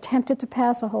passed or attempted to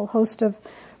pass a whole host of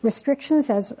restrictions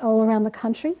as all around the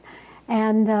country.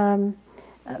 And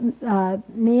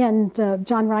me and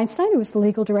John Reinstein, who was the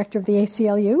legal director of the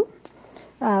ACLU,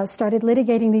 started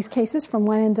litigating these cases from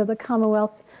one end of the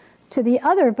Commonwealth to the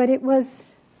other. But it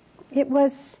was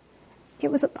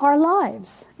our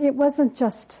lives. It wasn't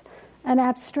just an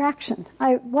abstraction.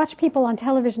 I watch people on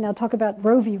television now talk about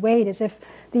Roe v. Wade as if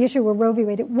the issue were Roe v.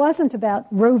 Wade. It wasn't about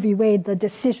Roe v. Wade, the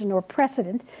decision or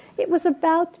precedent. It was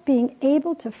about being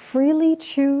able to freely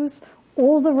choose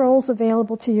all the roles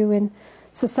available to you in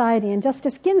society. And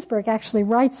Justice Ginsburg actually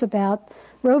writes about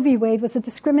Roe v. Wade was a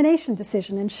discrimination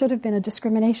decision and should have been a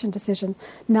discrimination decision,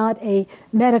 not a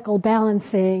medical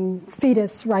balancing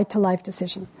fetus right to life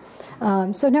decision. I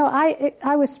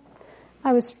was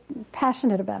I was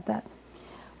passionate about that.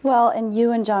 Well, and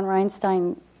you and John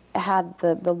Reinstein had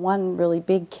the one really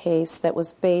big case that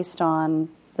was based on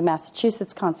the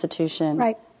Massachusetts Constitution,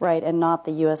 right, and not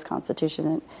the U.S.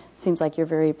 Constitution. It seems like you're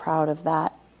very proud of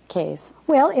that case.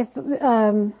 Well, if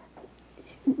no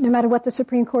matter what the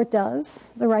Supreme Court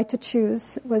does, the right to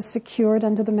choose was secured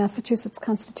under the Massachusetts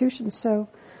Constitution. So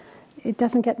it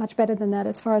doesn't get much better than that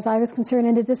as far as I was concerned.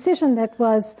 And a decision that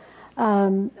was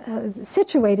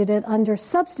situated it under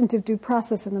substantive due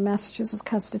process in the Massachusetts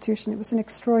Constitution. It was an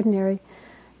extraordinary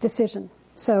decision.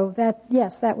 So that,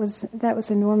 yes, that was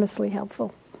enormously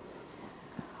helpful.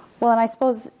 Well, and I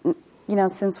suppose,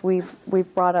 since we've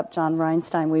brought up John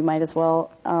Reinstein, we might as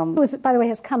well who, by the way,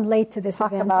 has come late to this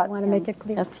talk event. about I want to make it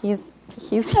clear. Yes, he's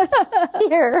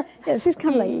here. Yes, he's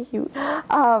come late.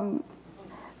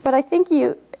 But I think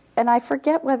and I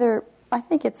forget whether, I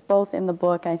think it's both in the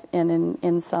book and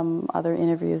in some other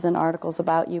interviews and articles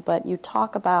about you, but you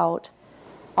talk about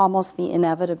almost the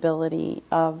inevitability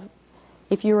of,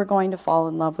 if you were going to fall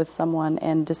in love with someone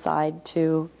and decide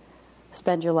to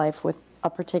spend your life with a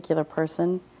particular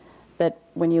person, that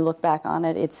when you look back on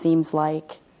it, it seems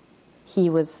like he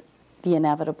was the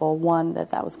inevitable one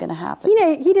that was going to happen.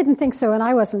 He didn't think so, and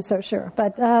I wasn't so sure.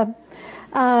 But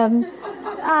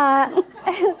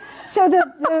so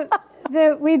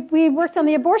we worked on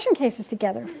the abortion cases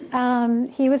together.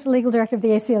 He was the legal director of the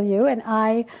ACLU, and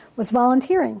I was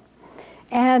volunteering.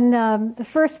 And the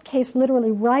first case,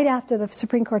 literally right after the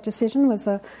Supreme Court decision, was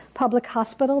a public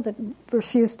hospital that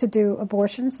refused to do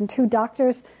abortions, and 2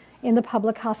 doctors in the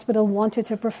public hospital wanted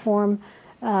to perform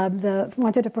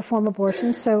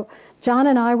abortions. So John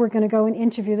and I were going to go and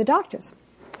interview the doctors.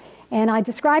 And I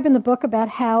describe in the book about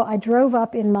how I drove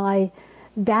up in my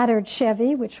battered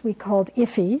Chevy, which we called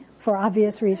Iffy for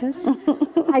obvious reasons.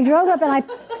 I drove up and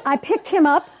I picked him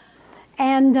up,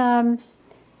 and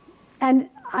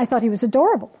I thought he was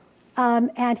adorable.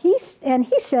 And he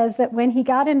says that when he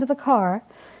got into the car,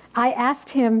 I asked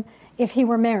him if he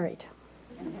were married.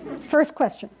 First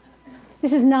question.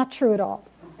 This is not true at all.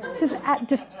 This is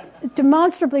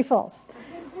demonstrably false.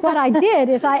 What I did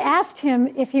is I asked him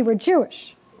if he were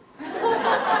Jewish. It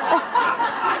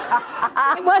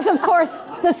was, of course,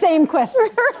 the same question.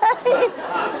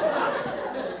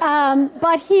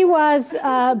 But he was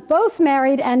both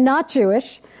married and not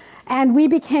Jewish. And we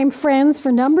became friends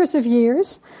for numbers of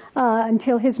years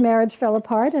until his marriage fell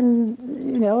apart, and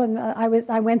I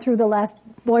went through the last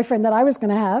boyfriend that I was going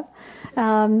to have,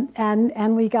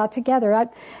 and we got together.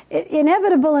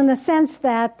 Inevitable in the sense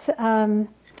that I'm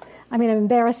going to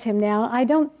embarrass him now. I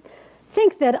don't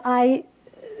think that I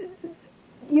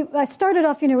started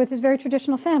off, with this very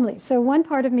traditional family. So one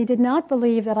part of me did not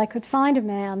believe that I could find a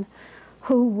man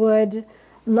who would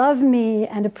love me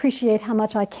and appreciate how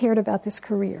much I cared about this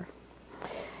career.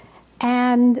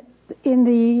 And in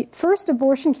the first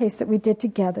abortion case that we did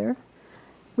together,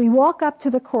 we walk up to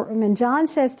the courtroom, and John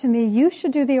says to me, "You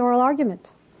should do the oral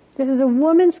argument. This is a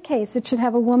woman's case. It should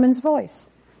have a woman's voice."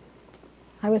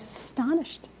 I was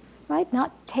astonished, right?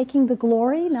 Not taking the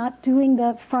glory, not doing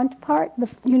the front part, the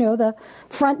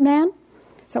front man.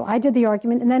 So I did the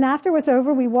argument, and then after it was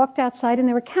over, we walked outside, and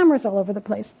there were cameras all over the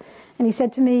place. And he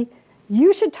said to me,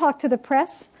 "You should talk to the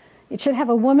press. It should have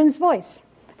a woman's voice."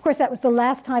 Of course, that was the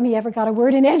last time he ever got a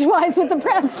word in edgewise with the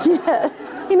press.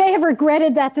 He may have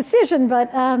regretted that decision, but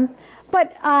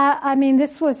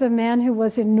this was a man who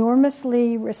was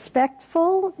enormously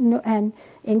respectful and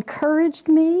encouraged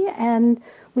me, and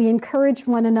we encouraged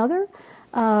one another.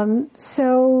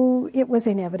 So it was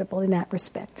inevitable in that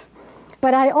respect.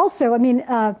 But I also,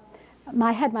 it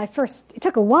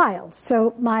took a while.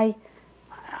 So my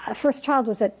first child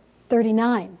was at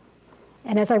 39.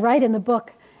 And as I write in the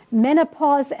book,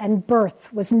 menopause and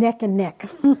birth was neck and neck.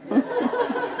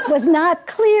 Was not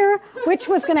clear which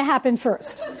was going to happen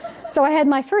first. So I had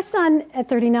my first son at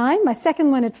 39, my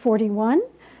second one at 41.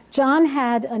 John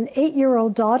had an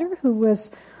 8-year-old daughter who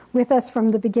was with us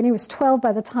from the beginning, was 12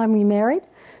 by the time we married.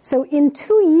 So in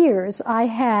 2 years, I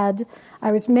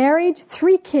was married,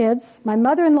 3 kids, my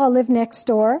mother-in-law lived next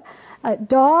door, a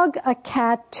dog, a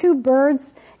cat, 2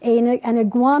 birds, an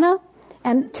iguana,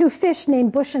 and 2 fish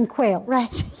named Bush and Quail.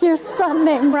 Right. Your son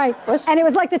named Bush. And it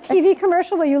was like the TV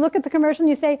commercial where you look at the commercial and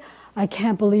you say, "I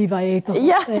can't believe I ate the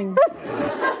whole thing."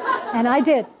 And I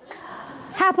did.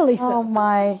 Happily so. Oh,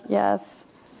 my, yes.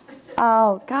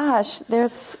 Oh, gosh.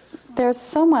 There's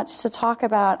so much to talk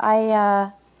about.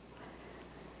 I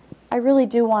really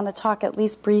do want to talk at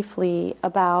least briefly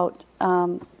about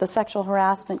the sexual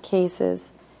harassment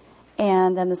cases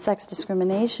and then the sex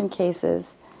discrimination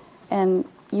cases. And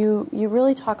you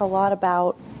really talk a lot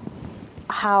about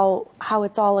how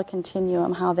it's all a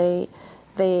continuum, how they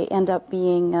they end up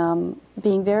being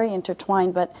very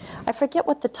intertwined. But I forget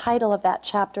what the title of that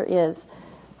chapter is.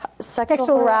 Sexual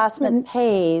harassment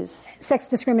pays. Sex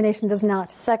discrimination does not.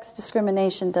 Sex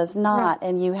discrimination does not. Right.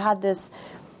 And you had this,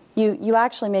 you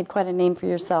actually made quite a name for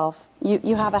yourself.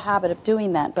 You have a habit of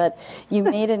doing that, but you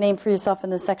made a name for yourself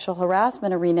in the sexual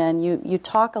harassment arena, and you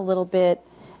talk a little bit,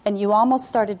 and you almost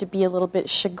started to be a little bit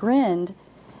chagrined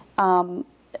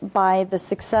by the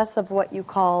success of what you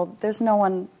called, there's no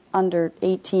one under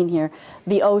 18 here,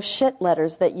 the oh shit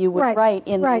letters that you would write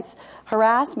in these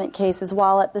harassment cases,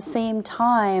 while at the same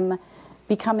time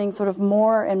becoming sort of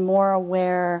more and more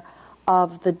aware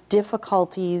of the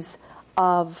difficulties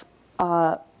of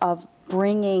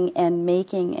bringing and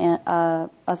making a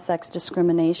sex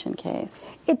discrimination case.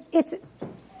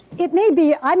 It may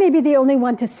be, I may be the only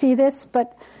one to see this,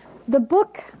 but the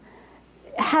book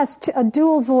has a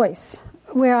dual voice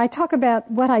where I talk about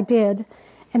what I did,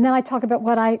 and then I talk about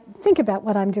what I think about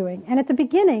what I'm doing. And at the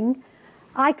beginning,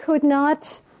 I could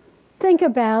not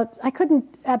I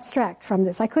couldn't abstract from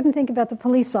this. I couldn't think about the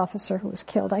police officer who was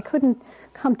killed. I couldn't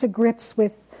come to grips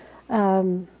with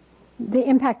the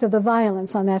impact of the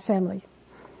violence on that family.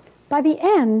 By the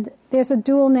end, there's a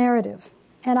dual narrative.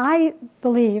 And I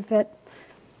believe that,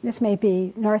 this may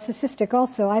be narcissistic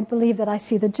also, I believe that I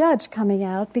see the judge coming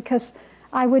out, because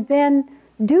I would then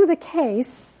do the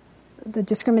case, the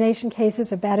discrimination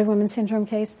cases, a battered woman syndrome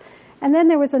case, and then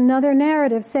there was another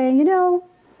narrative saying, you know,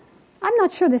 I'm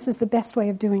not sure this is the best way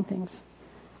of doing things.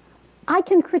 I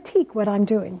can critique what I'm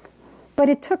doing, but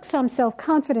it took some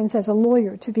self-confidence as a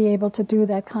lawyer to be able to do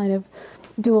that kind of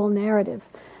dual narrative.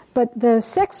 But the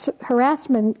sex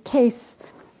harassment case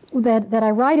that I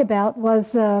write about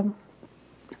was, a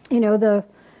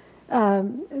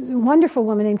wonderful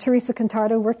woman named Teresa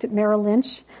Contardo worked at Merrill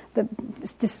Lynch.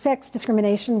 The sex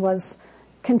discrimination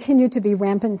continued to be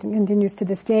rampant and continues to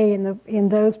this day in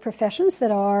those professions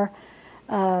that are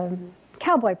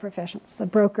cowboy professions. The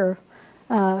broker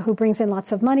who brings in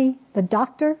lots of money, the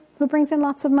doctor who brings in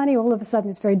lots of money. All of a sudden,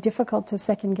 it's very difficult to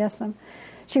second guess them.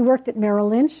 She worked at Merrill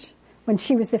Lynch when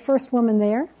she was the first woman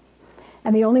there,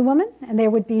 and the only woman. And there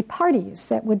would be parties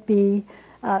that would be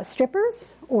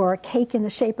strippers or a cake in the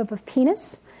shape of a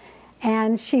penis.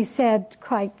 And she said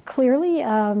quite clearly,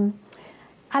 I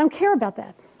don't care about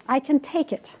that. I can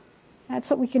take it. That's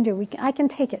what we can do. I can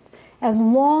take it as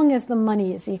long as the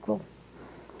money is equal.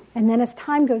 And then as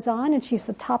time goes on, and she's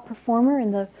the top performer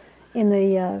in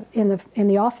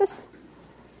the office,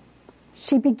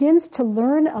 she begins to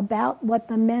learn about what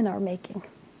the men are making.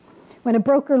 When a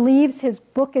broker leaves, his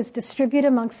book is distributed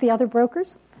amongst the other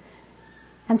brokers,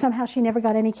 and somehow she never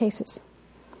got any cases.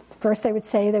 First, they would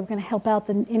say they were going to help out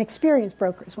the inexperienced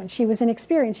brokers. When she was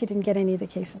inexperienced, she didn't get any of the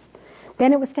cases.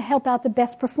 Then it was to help out the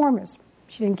best performers.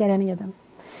 She didn't get any of them.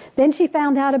 Then she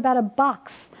found out about a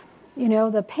box,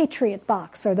 the Patriot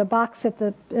box, or the box at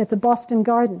the Boston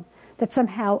Garden, that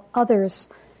somehow others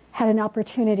had an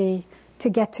opportunity to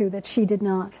get to that she did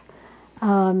not.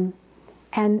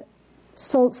 And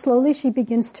so slowly she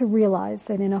begins to realize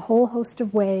that in a whole host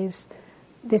of ways,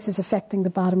 this is affecting the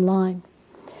bottom line.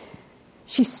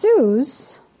 She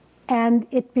sues, and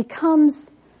it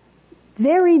becomes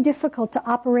very difficult to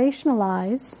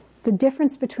operationalize the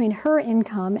difference between her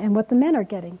income and what the men are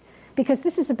getting, because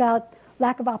this is about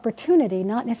lack of opportunity,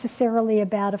 not necessarily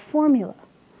about a formula.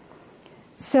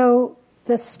 So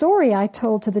the story I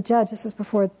told to the judge, this was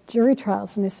before jury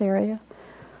trials in this area,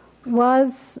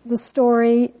 was the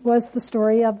story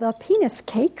of the penis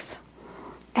cakes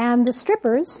and the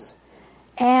strippers,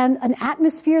 and an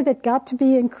atmosphere that got to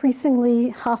be increasingly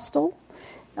hostile,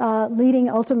 leading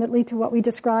ultimately to what we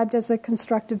described as a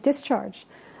constructive discharge.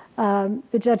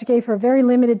 The judge gave her very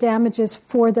limited damages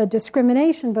for the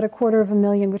discrimination, but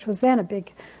 $250,000, which was then a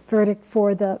big verdict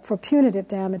for punitive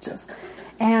damages.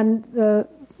 And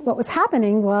what was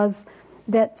happening was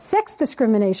that sex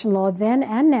discrimination law then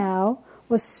and now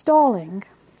was stalling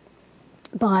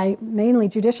by mainly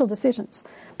judicial decisions.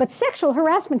 But sexual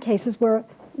harassment cases were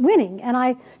winning, and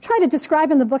I try to describe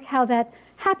in the book how that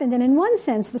happened. And in one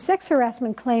sense, the sex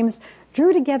harassment claims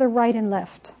drew together right and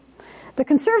left. The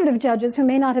conservative judges, who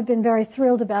may not have been very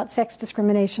thrilled about sex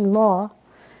discrimination law,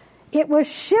 it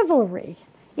was chivalry.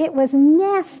 It was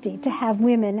nasty to have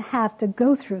women have to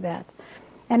go through that.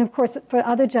 And of course, for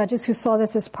other judges who saw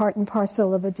this as part and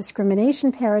parcel of a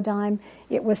discrimination paradigm,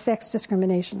 it was sex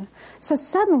discrimination. So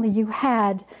suddenly you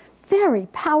had very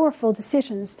powerful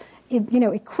decisions,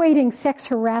 equating sex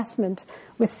harassment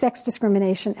with sex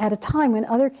discrimination at a time when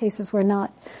other cases were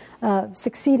not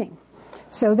succeeding.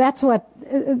 So that's what.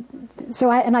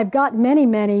 I've got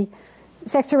many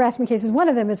sex harassment cases. One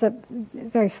of them is a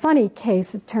very funny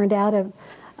case. It turned out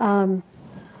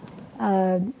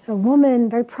A woman,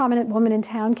 very prominent woman in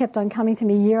town, kept on coming to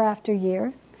me year after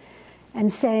year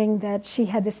and saying that she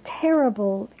had this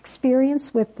terrible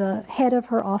experience with the head of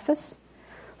her office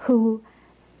who,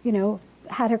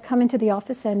 had her come into the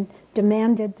office and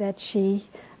demanded that she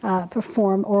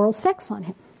perform oral sex on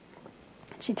him.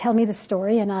 She'd tell me the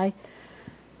story, and there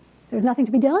was nothing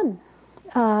to be done.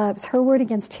 It was her word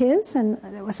against his, and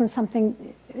it wasn't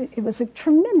something, it was a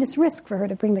tremendous risk for her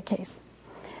to bring the case.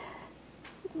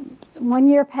 1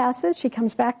 year passes, she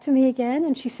comes back to me again,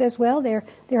 and she says, well, there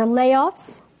are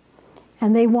layoffs,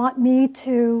 and they want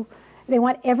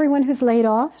everyone who's laid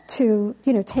off to,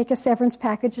 take a severance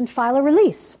package and file a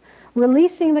release,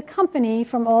 releasing the company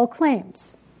from all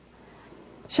claims.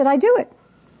 Should I do it?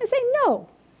 I say, no.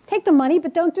 Take the money,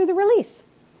 but don't do the release.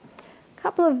 A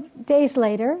couple of days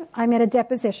later, I'm at a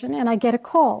deposition, and I get a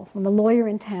call from a lawyer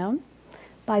in town.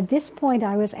 By this point,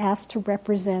 I was asked to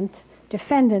represent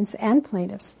defendants and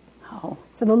plaintiffs. Oh.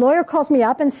 So the lawyer calls me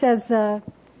up and says,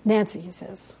 Nancy, he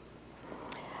says,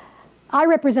 I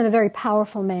represent a very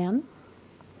powerful man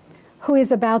who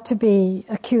is about to be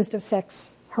accused of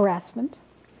sex harassment.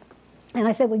 And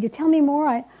I said, will you tell me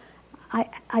more?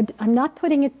 I'm not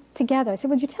putting it together. I said,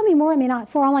 would you tell me more? I mean,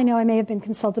 for all I know, I may have been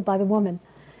consulted by the woman.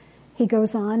 He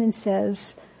goes on and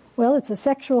says, well, it's a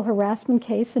sexual harassment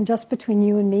case, and just between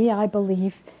you and me, I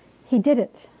believe he did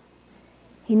it.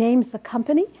 He names the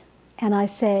company, and I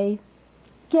say,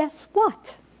 guess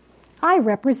what? I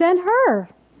represent her.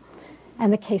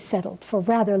 And the case settled for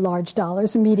rather large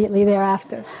dollars immediately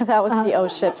thereafter. That was the oh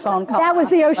shit phone call. That was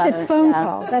the oh shit phone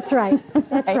call. That's right.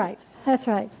 That's right. That's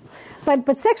right.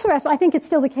 But sexual harassment, I think it's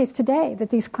still the case today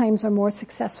that these claims are more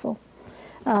successful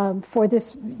for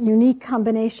this unique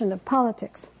combination of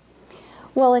politics.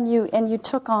 Well, and you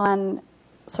took on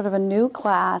sort of a new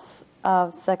class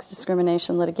of sex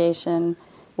discrimination litigation,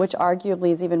 which arguably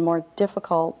is even more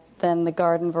difficult than the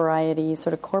garden variety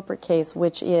sort of corporate case,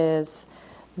 which is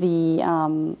the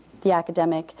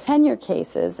academic tenure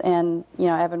cases. And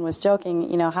Evan was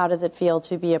joking, how does it feel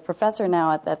to be a professor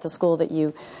now at the school that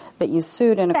you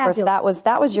sued? And of Fabulous. course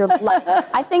that was your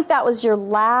I think that was your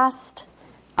last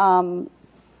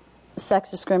sex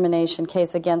discrimination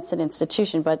case against an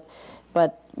institution, but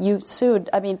you sued,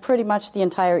 pretty much the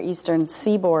entire Eastern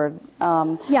Seaboard.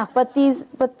 Yeah. But these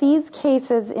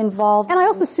cases involve. And I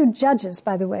also sued judges,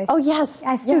 by the way. Oh yes.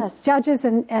 I sued yes. judges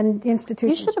and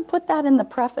institutions. You should have put that in the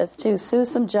preface too. Sue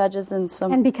some judges and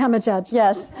become a judge.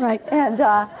 Yes. Right. And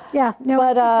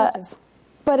judges.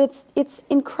 But it's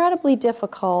incredibly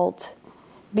difficult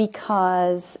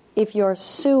because if you're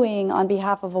suing on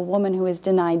behalf of a woman who is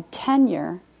denied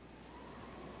tenure,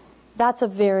 that's a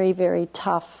very, very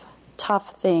tough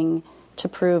thing to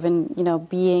prove. And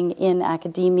being in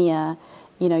academia,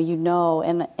 what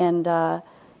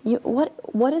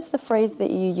is the phrase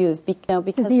that you use?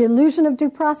 Because the illusion of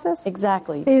due process.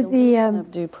 Exactly. The illusion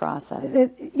of due process.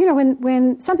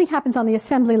 When something happens on the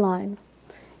assembly line,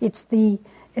 it's the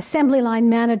assembly line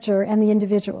manager and the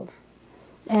individual,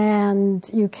 and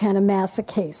you can amass a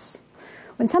case.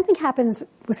 When something happens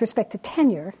with respect to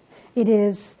tenure, it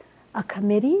is a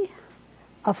committee,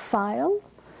 a file,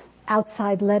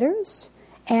 outside letters,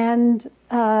 and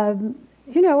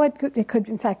it could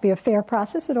in fact be a fair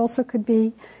process. It also could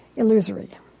be illusory.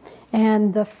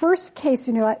 And the first case,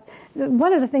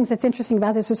 one of the things that's interesting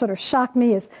about this, or sort of shocked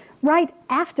me, is right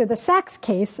after the Sachs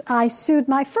case, I sued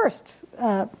my first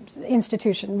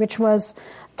institution, which was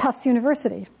Tufts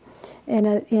University, in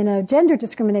a gender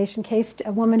discrimination case,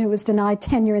 a woman who was denied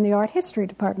tenure in the art history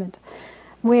department,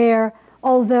 where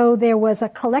although there was a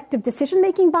collective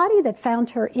decision-making body that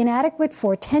found her inadequate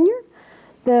for tenure,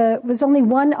 there was only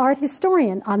one art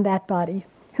historian on that body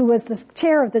who was the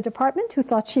chair of the department who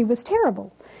thought she was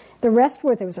terrible. The rest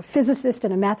there was a physicist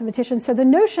and a mathematician. So the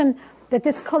notion that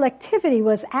this collectivity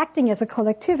was acting as a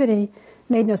collectivity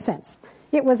made no sense.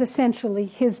 It was essentially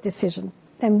his decision.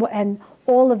 And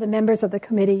all of the members of the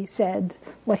committee said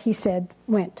what he said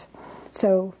went.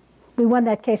 So we won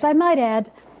that case. I might add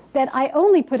that I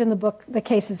only put in the book the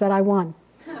cases that I won.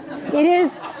 It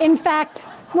is, in fact,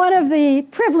 one of the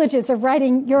privileges of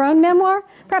writing your own memoir.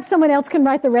 Perhaps someone else can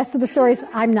write the rest of the stories.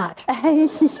 I'm not.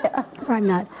 Yeah. I'm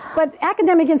not. But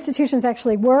academic institutions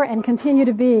actually were and continue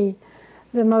to be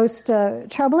the most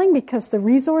troubling because the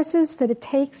resources that it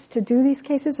takes to do these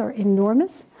cases are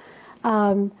enormous.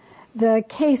 The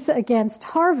case against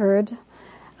Harvard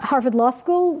Law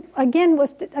School, again,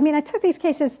 I took these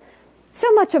cases. So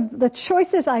much of the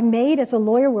choices I made as a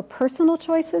lawyer were personal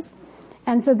choices.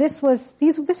 And so this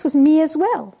was me as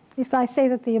well. If I say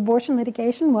that the abortion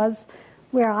litigation was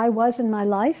where I was in my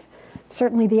life,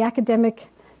 certainly the academic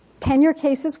tenure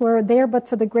cases were there, but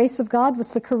for the grace of God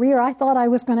was the career I thought I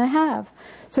was going to have.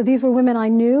 So these were women I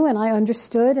knew and I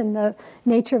understood, and the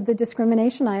nature of the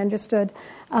discrimination I understood.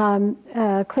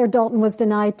 Claire Dalton was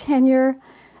denied tenure,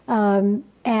 and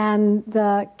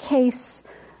the case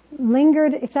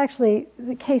lingered. It's actually,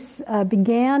 the case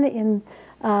began in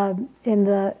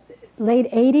the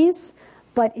late 80s,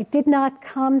 but it did not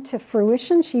come to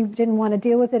fruition. She didn't want to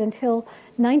deal with it until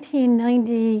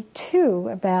 1992,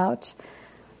 about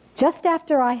just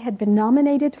after I had been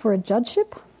nominated for a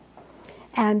judgeship.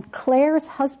 And Claire's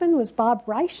husband was Bob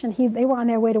Reich, and they were on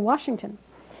their way to Washington.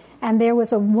 And there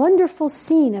was a wonderful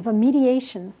scene of a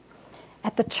mediation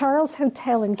at the Charles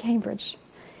Hotel in Cambridge.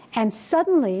 And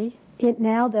suddenly,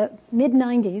 now the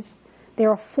mid-90s, there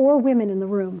are 4 women in the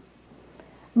room.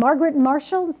 Margaret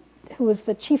Marshall, who was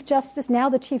the Chief Justice,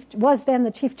 former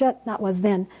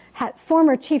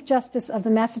Chief Justice of the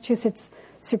Massachusetts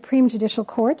Supreme Judicial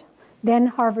Court, then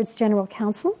Harvard's General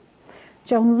Counsel.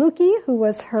 Joan Luckey, who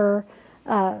was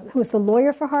the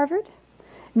lawyer for Harvard.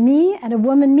 Me, and a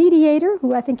woman mediator,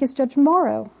 who I think is Judge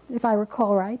Morrow, if I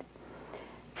recall right.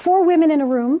 4 women in a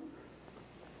room,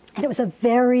 and it was a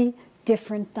very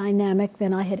different dynamic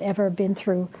than I had ever been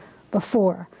through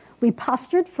before. We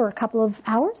postured for a couple of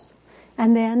hours,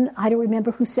 and then, I don't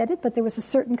remember who said it, but there was a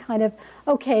certain kind of,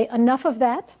 okay, enough of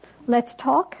that, let's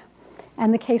talk.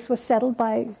 And the case was settled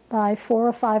by 4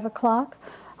 or 5 o'clock.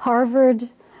 Harvard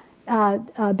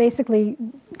basically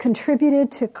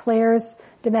contributed to Claire's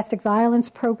domestic violence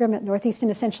program at Northeastern,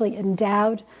 essentially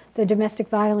endowed the Domestic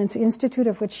Violence Institute,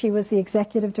 of which she was the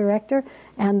executive director,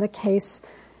 and the case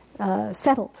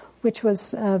settled, which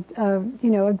was a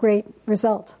great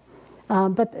result.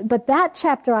 But that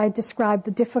chapter, I described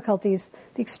the difficulties,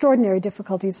 the extraordinary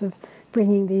difficulties of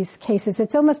bringing these cases.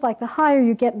 It's almost like the higher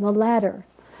you get in the ladder,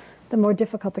 the more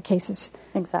difficult the cases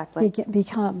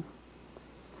become.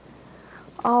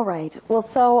 All right. Well,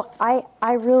 so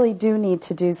I really do need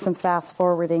to do some fast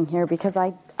forwarding here, because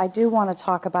I do want to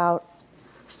talk about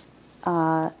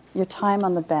your time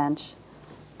on the bench.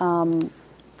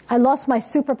 I lost my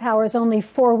superpowers only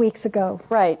 4 weeks ago.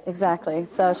 Right, exactly.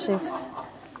 So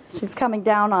she's coming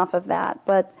down off of that.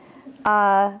 But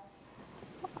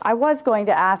I was going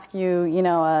to ask you,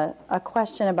 a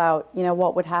question about,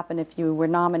 what would happen if you were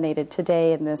nominated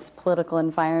today in this political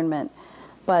environment.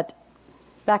 But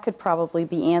that could probably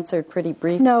be answered pretty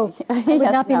briefly. No, I would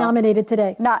not be nominated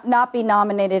today. Not be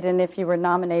nominated, and if you were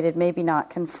nominated, maybe not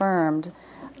confirmed.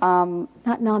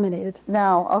 Not nominated.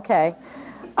 No, okay.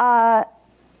 And,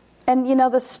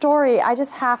 the story, I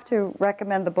just have to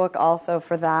recommend the book also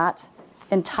for that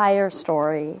entire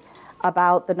story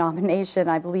about the nomination.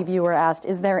 I believe you were asked,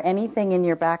 is there anything in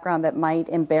your background that might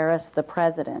embarrass the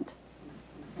president?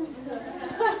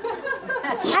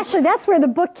 Actually, that's where the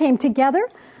book came together.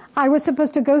 I was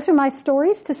supposed to go through my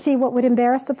stories to see what would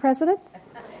embarrass the president.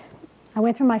 I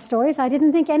went through my stories. I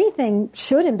didn't think anything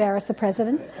should embarrass the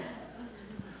president.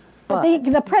 But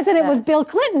the president was Bill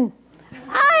Clinton.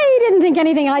 I didn't think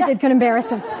anything I did could embarrass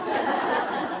him.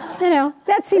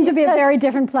 That seemed to be a very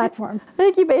different platform. I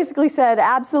think you basically said,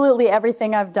 absolutely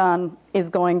everything I've done is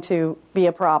going to be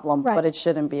a problem, but it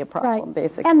shouldn't be a problem,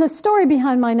 basically. And the story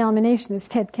behind my nomination is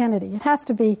Ted Kennedy. It has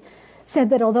to be said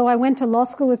that although I went to law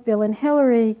school with Bill and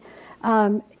Hillary,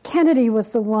 Kennedy was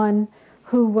the one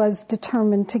who was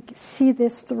determined to see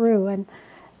this through. And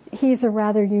he's a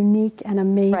rather unique and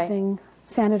amazing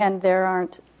senator.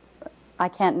 And I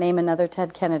can't name another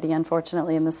Ted Kennedy,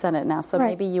 unfortunately, in the Senate now. So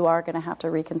maybe you are going to have to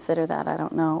reconsider that. I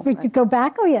don't know. We could go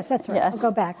back? Oh, yes, that's right. Yes.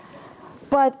 We'll go back.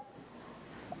 But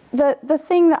the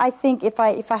thing that I think, if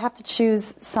I have to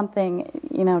choose something,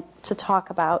 to talk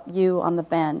about you on the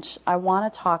bench, I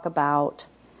want to talk about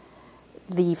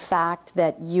the fact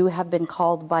that you have been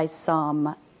called by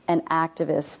some an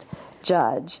activist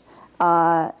judge.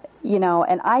 And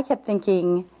I kept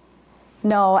thinking,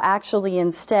 no, actually,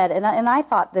 instead, and I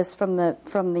thought this from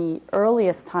the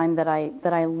earliest time that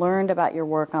I learned about your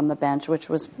work on the bench, which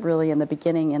was really in the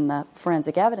beginning in the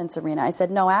forensic evidence arena. I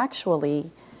said, no,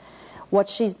 actually, what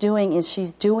she's doing is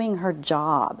she's doing her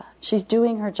job. She's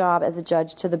doing her job as a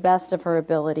judge to the best of her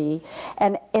ability,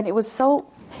 and it was so.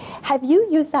 Have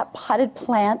you used that potted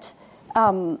plant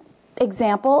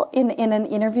example in an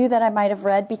interview that I might have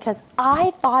read? Because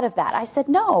I thought of that. I said,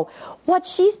 no, what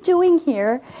she's doing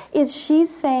here is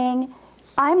she's saying,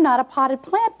 I'm not a potted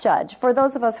plant judge. For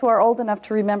those of us who are old enough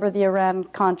to remember the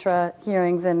Iran-Contra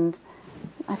hearings, and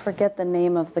I forget the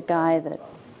name of the guy that...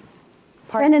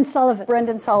 Brendan Sullivan.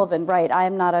 Brendan Sullivan, right. I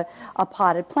am not a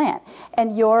potted plant.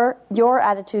 And your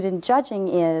attitude in judging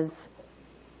is,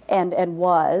 and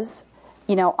was,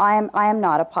 I am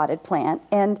not a potted plant.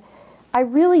 And I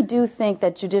really do think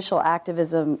that judicial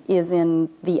activism is in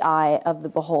the eye of the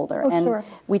beholder. Oh, and sure.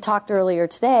 We talked earlier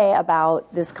today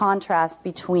about this contrast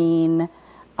between,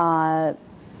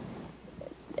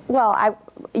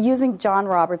 using John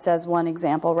Roberts as one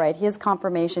example, right? His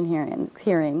confirmation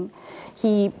hearing,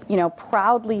 he,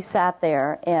 proudly sat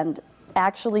there and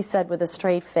actually said with a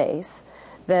straight face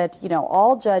that,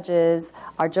 all judges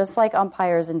are just like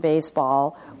umpires in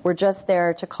baseball. We're just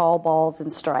there to call balls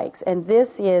and strikes. And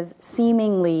this is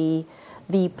seemingly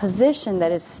the position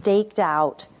that is staked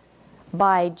out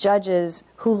by judges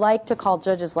who like to call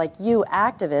judges like you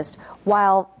activists,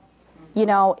 while,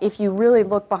 if you really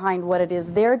look behind what it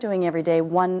is they're doing every day,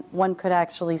 one could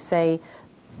actually say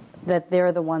that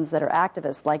they're the ones that are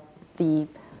activists, like the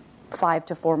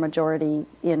 5-4 majority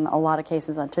in a lot of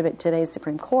cases on today's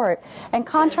Supreme Court. And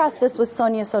contrast this with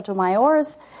Sonia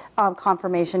Sotomayor's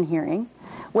confirmation hearing,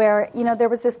 where, there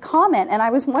was this comment, and I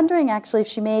was wondering actually if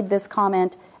she made this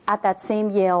comment at that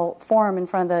same Yale forum in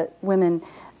front of the women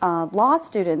law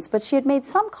students, but she had made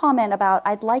some comment about,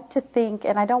 I'd like to think,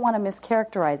 and I don't want to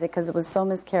mischaracterize it because it was so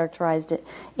mischaracterized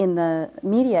in the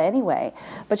media anyway,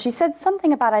 but she said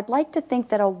something about, I'd like to think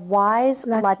that a wise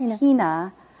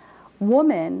Latina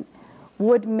woman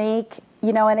would make,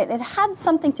 and it had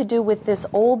something to do with this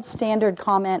old standard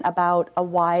comment about a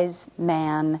wise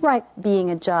man being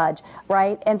a judge,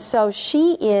 right? And so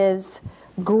she is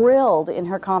grilled in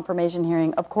her confirmation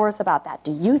hearing, of course, about that.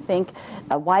 Do you think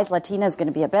a wise Latina is going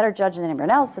to be a better judge than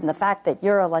everyone else? And the fact that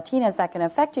you're a Latina, is that going to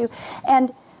affect you?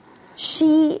 And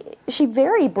she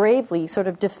very bravely sort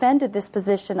of defended this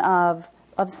position of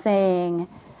saying,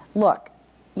 look,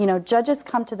 judges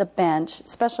come to the bench,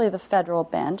 especially the federal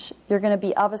bench. You're going to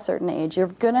be of a certain age. You're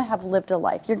going to have lived a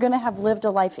life. You're going to have lived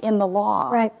a life in the law.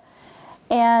 Right.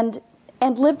 And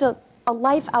lived a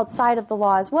life outside of the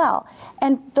law as well.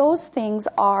 And those things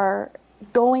are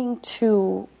going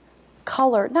to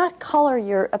not color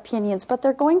your opinions, but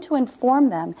they're going to inform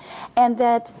them. And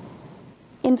that,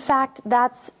 in fact,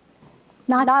 that's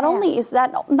not only is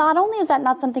that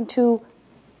not something to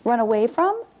run away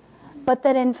from, but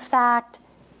that, in fact,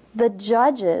 the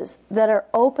judges that are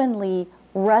openly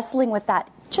wrestling with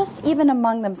that, just even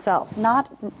among themselves,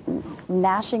 not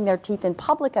gnashing their teeth in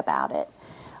public about it,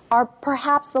 are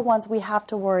perhaps the ones we have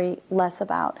to worry less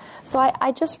about. So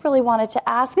I just really wanted to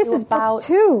ask you about... This is book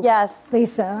 2, yes,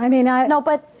 Lisa. I mean,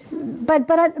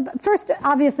 first,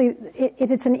 obviously,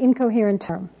 it's an incoherent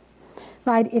term,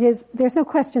 right? There's no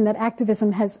question that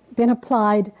activism has been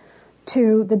applied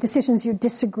to the decisions you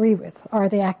disagree with are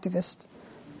the activist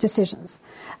decisions.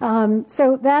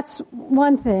 So that's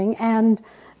one thing, and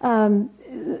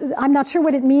I'm not sure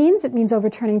what it means. It means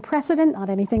overturning precedent, not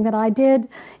anything that I did.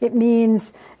 It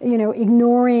means,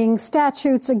 ignoring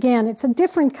statutes. Again, it's a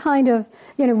different kind of,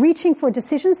 reaching for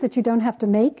decisions that you don't have to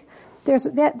make.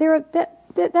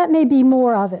 That may be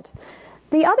more of it.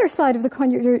 The other side of the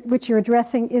coin which you're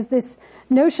addressing is this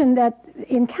notion that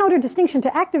in counter-distinction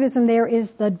to activism, there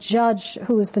is the judge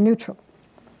who is the neutral.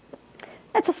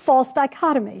 That's a false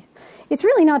dichotomy. It's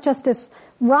really not Justice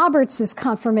Roberts'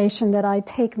 confirmation that I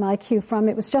take my cue from.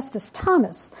 It was Justice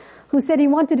Thomas who said he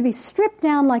wanted to be stripped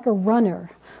down like a runner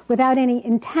without any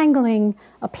entangling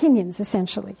opinions,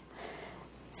 essentially.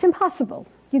 It's impossible.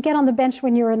 You get on the bench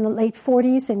when you're in the late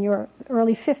 40s and your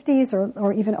early 50s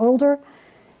or even older.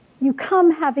 You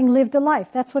come having lived a life.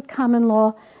 That's what common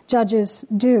law judges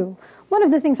do. One of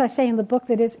the things I say in the book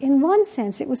that is, in one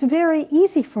sense, it was very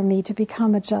easy for me to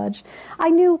become a judge. I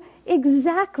knew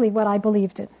exactly what I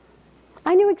believed in.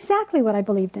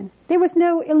 There was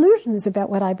no illusions about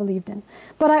what I believed in.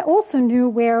 But I also knew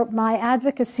where my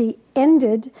advocacy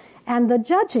ended and the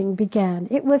judging began.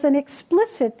 It was an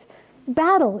explicit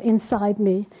battle inside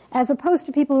me, as opposed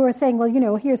to people who are saying,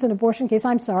 well, here's an abortion case.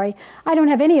 I'm sorry, I don't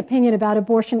have any opinion about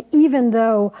abortion, even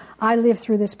though I lived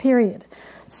through this period.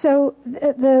 So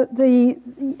it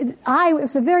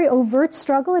was a very overt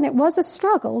struggle, and it was a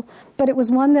struggle, but it was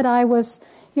one that I was,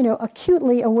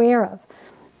 acutely aware of.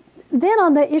 Then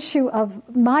on the issue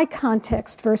of my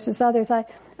context versus others, I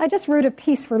just wrote a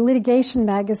piece for Litigation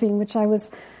Magazine, which I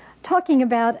was talking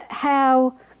about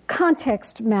how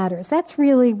context matters. That's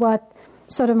really what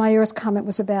Sotomayor's comment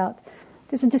was about.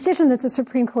 There's a decision that the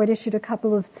Supreme Court issued a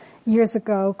couple of years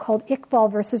ago called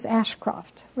Iqbal versus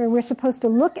Ashcroft, where we're supposed to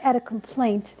look at a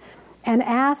complaint and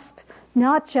ask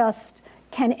not just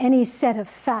can any set of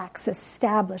facts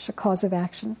establish a cause of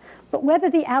action, but whether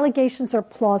the allegations are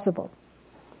plausible.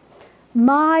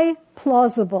 My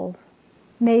plausible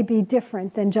may be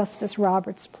different than Justice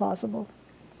Roberts' plausible.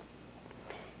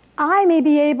 I may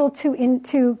be able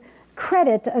to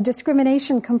credit a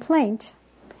discrimination complaint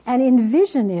and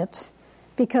envision it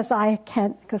because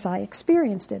I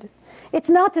experienced it. It's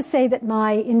not to say that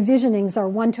my envisionings are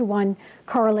one-to-one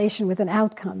correlation with an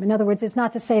outcome. In other words, it's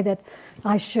not to say that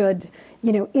I should,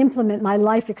 implement my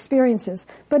life experiences,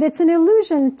 but it's an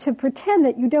illusion to pretend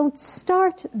that you don't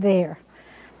start there.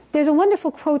 There's a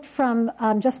wonderful quote from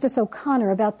Justice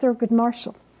O'Connor about Thurgood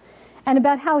Marshall, and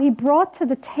about how he brought to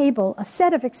the table a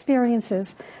set of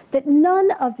experiences that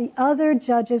none of the other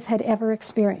judges had ever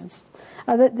experienced.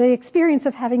 The experience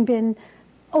of having been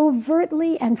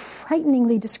overtly and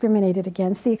frighteningly discriminated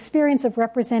against, the experience of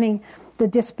representing the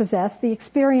dispossessed, the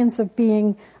experience of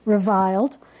being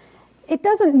reviled. It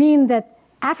doesn't mean that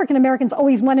African Americans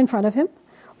always went in front of him.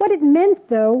 What it meant,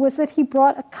 though, was that he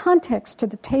brought a context to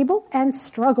the table and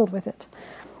struggled with it.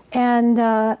 And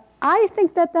I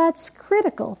think that that's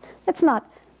critical. That's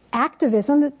not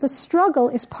activism. The struggle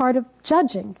is part of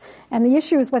judging. And the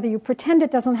issue is whether you pretend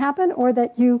it doesn't happen or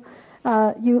that you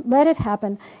let it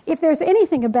happen. If there's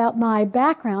anything about my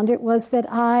background, it was that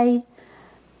I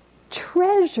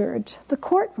treasured the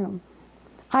courtroom.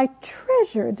 I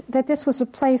treasured that this was a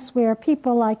place where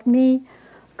people like me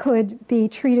could be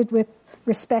treated with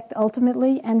respect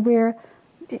ultimately, and where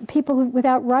people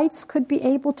without rights could be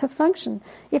able to function.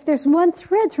 If there's one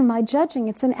thread through my judging,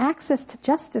 it's an access to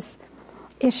justice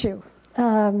issue,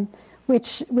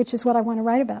 which is what I want to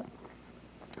write about.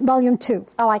 Volume 2.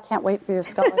 Oh, I can't wait for your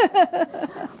scholarship.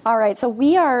 All right, so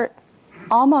we are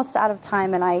almost out of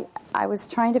time, and I was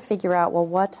trying to figure out, well,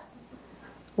 what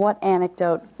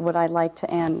anecdote would I like to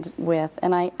end with?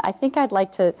 And I think I'd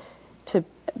like to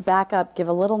back up, give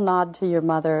a little nod to your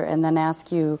mother, and then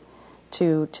ask you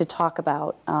to talk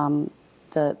about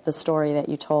the story that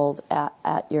you told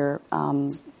at your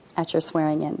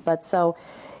swearing in. But so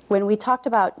when we talked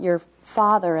about your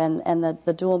father and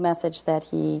the dual message that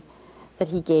he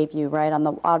gave you, right,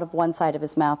 out of one side of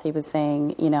his mouth he was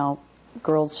saying,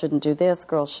 girls shouldn't do this,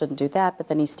 girls shouldn't do that, but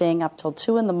then he's staying up till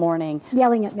 2 a.m.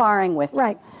 yelling at sparring me. with you.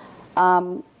 Right.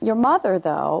 Your mother,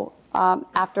 though,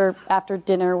 after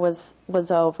dinner was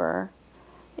over,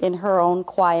 in her own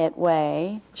quiet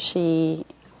way, she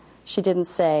didn't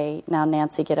say, "Now,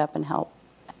 Nancy, get up and help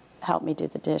me do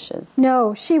the dishes."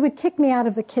 No, she would kick me out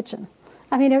of the kitchen.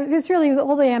 I mean, it was really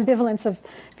all the ambivalence of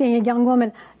being a young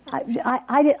woman.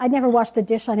 I never washed a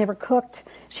dish. I never cooked.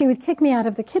 She would kick me out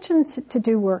of the kitchen to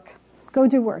do work. Go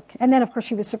do work. And then, of course,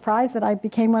 she was surprised that I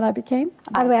became what I became.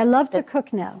 By the way, I love to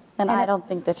cook now. And I don't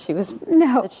think that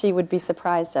that she would be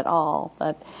surprised at all.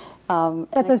 But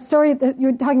the story,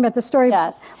 you're talking about the story.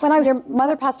 Yes. Your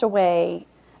mother passed away.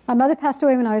 My mother passed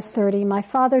away when I was 30. My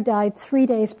father died 3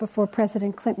 days before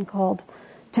President Clinton called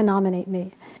to nominate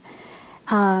me.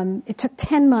 It took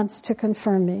 10 months to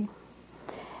confirm me.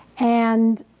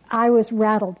 And I was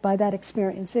rattled by that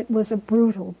experience. It was a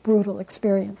brutal, brutal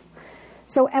experience.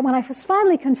 So when I was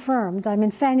finally confirmed, I'm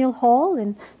in Faneuil Hall,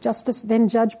 and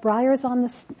Judge Breyer's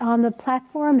on the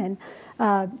platform,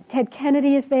 and Ted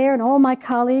Kennedy is there, and all my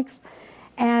colleagues.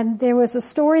 And there was a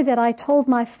story that I told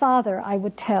my father I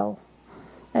would tell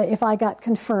if I got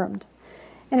confirmed.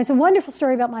 And it's a wonderful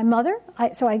story about my mother.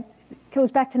 It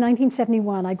goes back to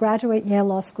 1971. I graduate Yale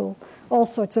Law School, all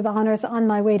sorts of honors, on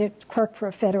my way to clerk for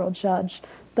a federal judge.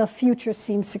 The future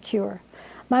seems secure.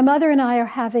 My mother and I are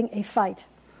having a fight.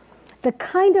 The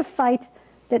kind of fight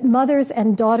that mothers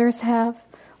and daughters have,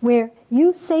 where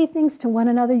you say things to one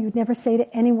another you'd never say to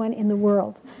anyone in the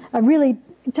world. A really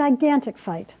gigantic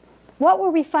fight. What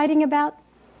were we fighting about?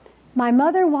 My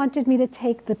mother wanted me to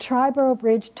take the Triborough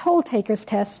Bridge toll takers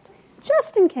test,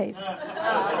 just in case.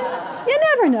 You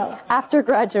never know. After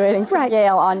graduating from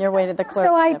Yale, on your way to the clerkship.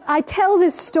 So I tell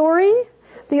this story.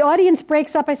 The audience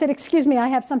breaks up. I said, "Excuse me, I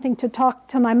have something to talk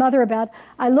to my mother about."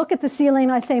 I look at the ceiling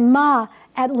and I say, "Ma,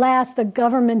 at last a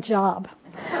government job."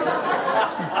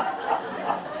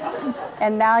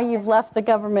 And now you've left the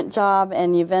government job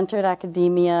and you've entered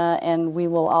academia, and we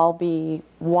will all be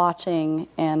watching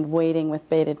and waiting with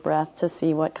bated breath to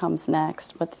see what comes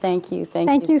next. But thank you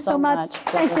so much.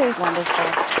 Thank you. Wonderful.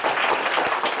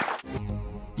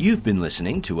 You've been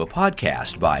listening to a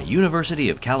podcast by University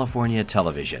of California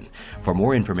Television. For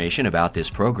more information about this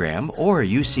program or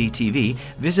UCTV,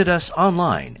 visit us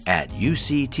online at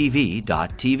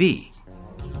uctv.tv.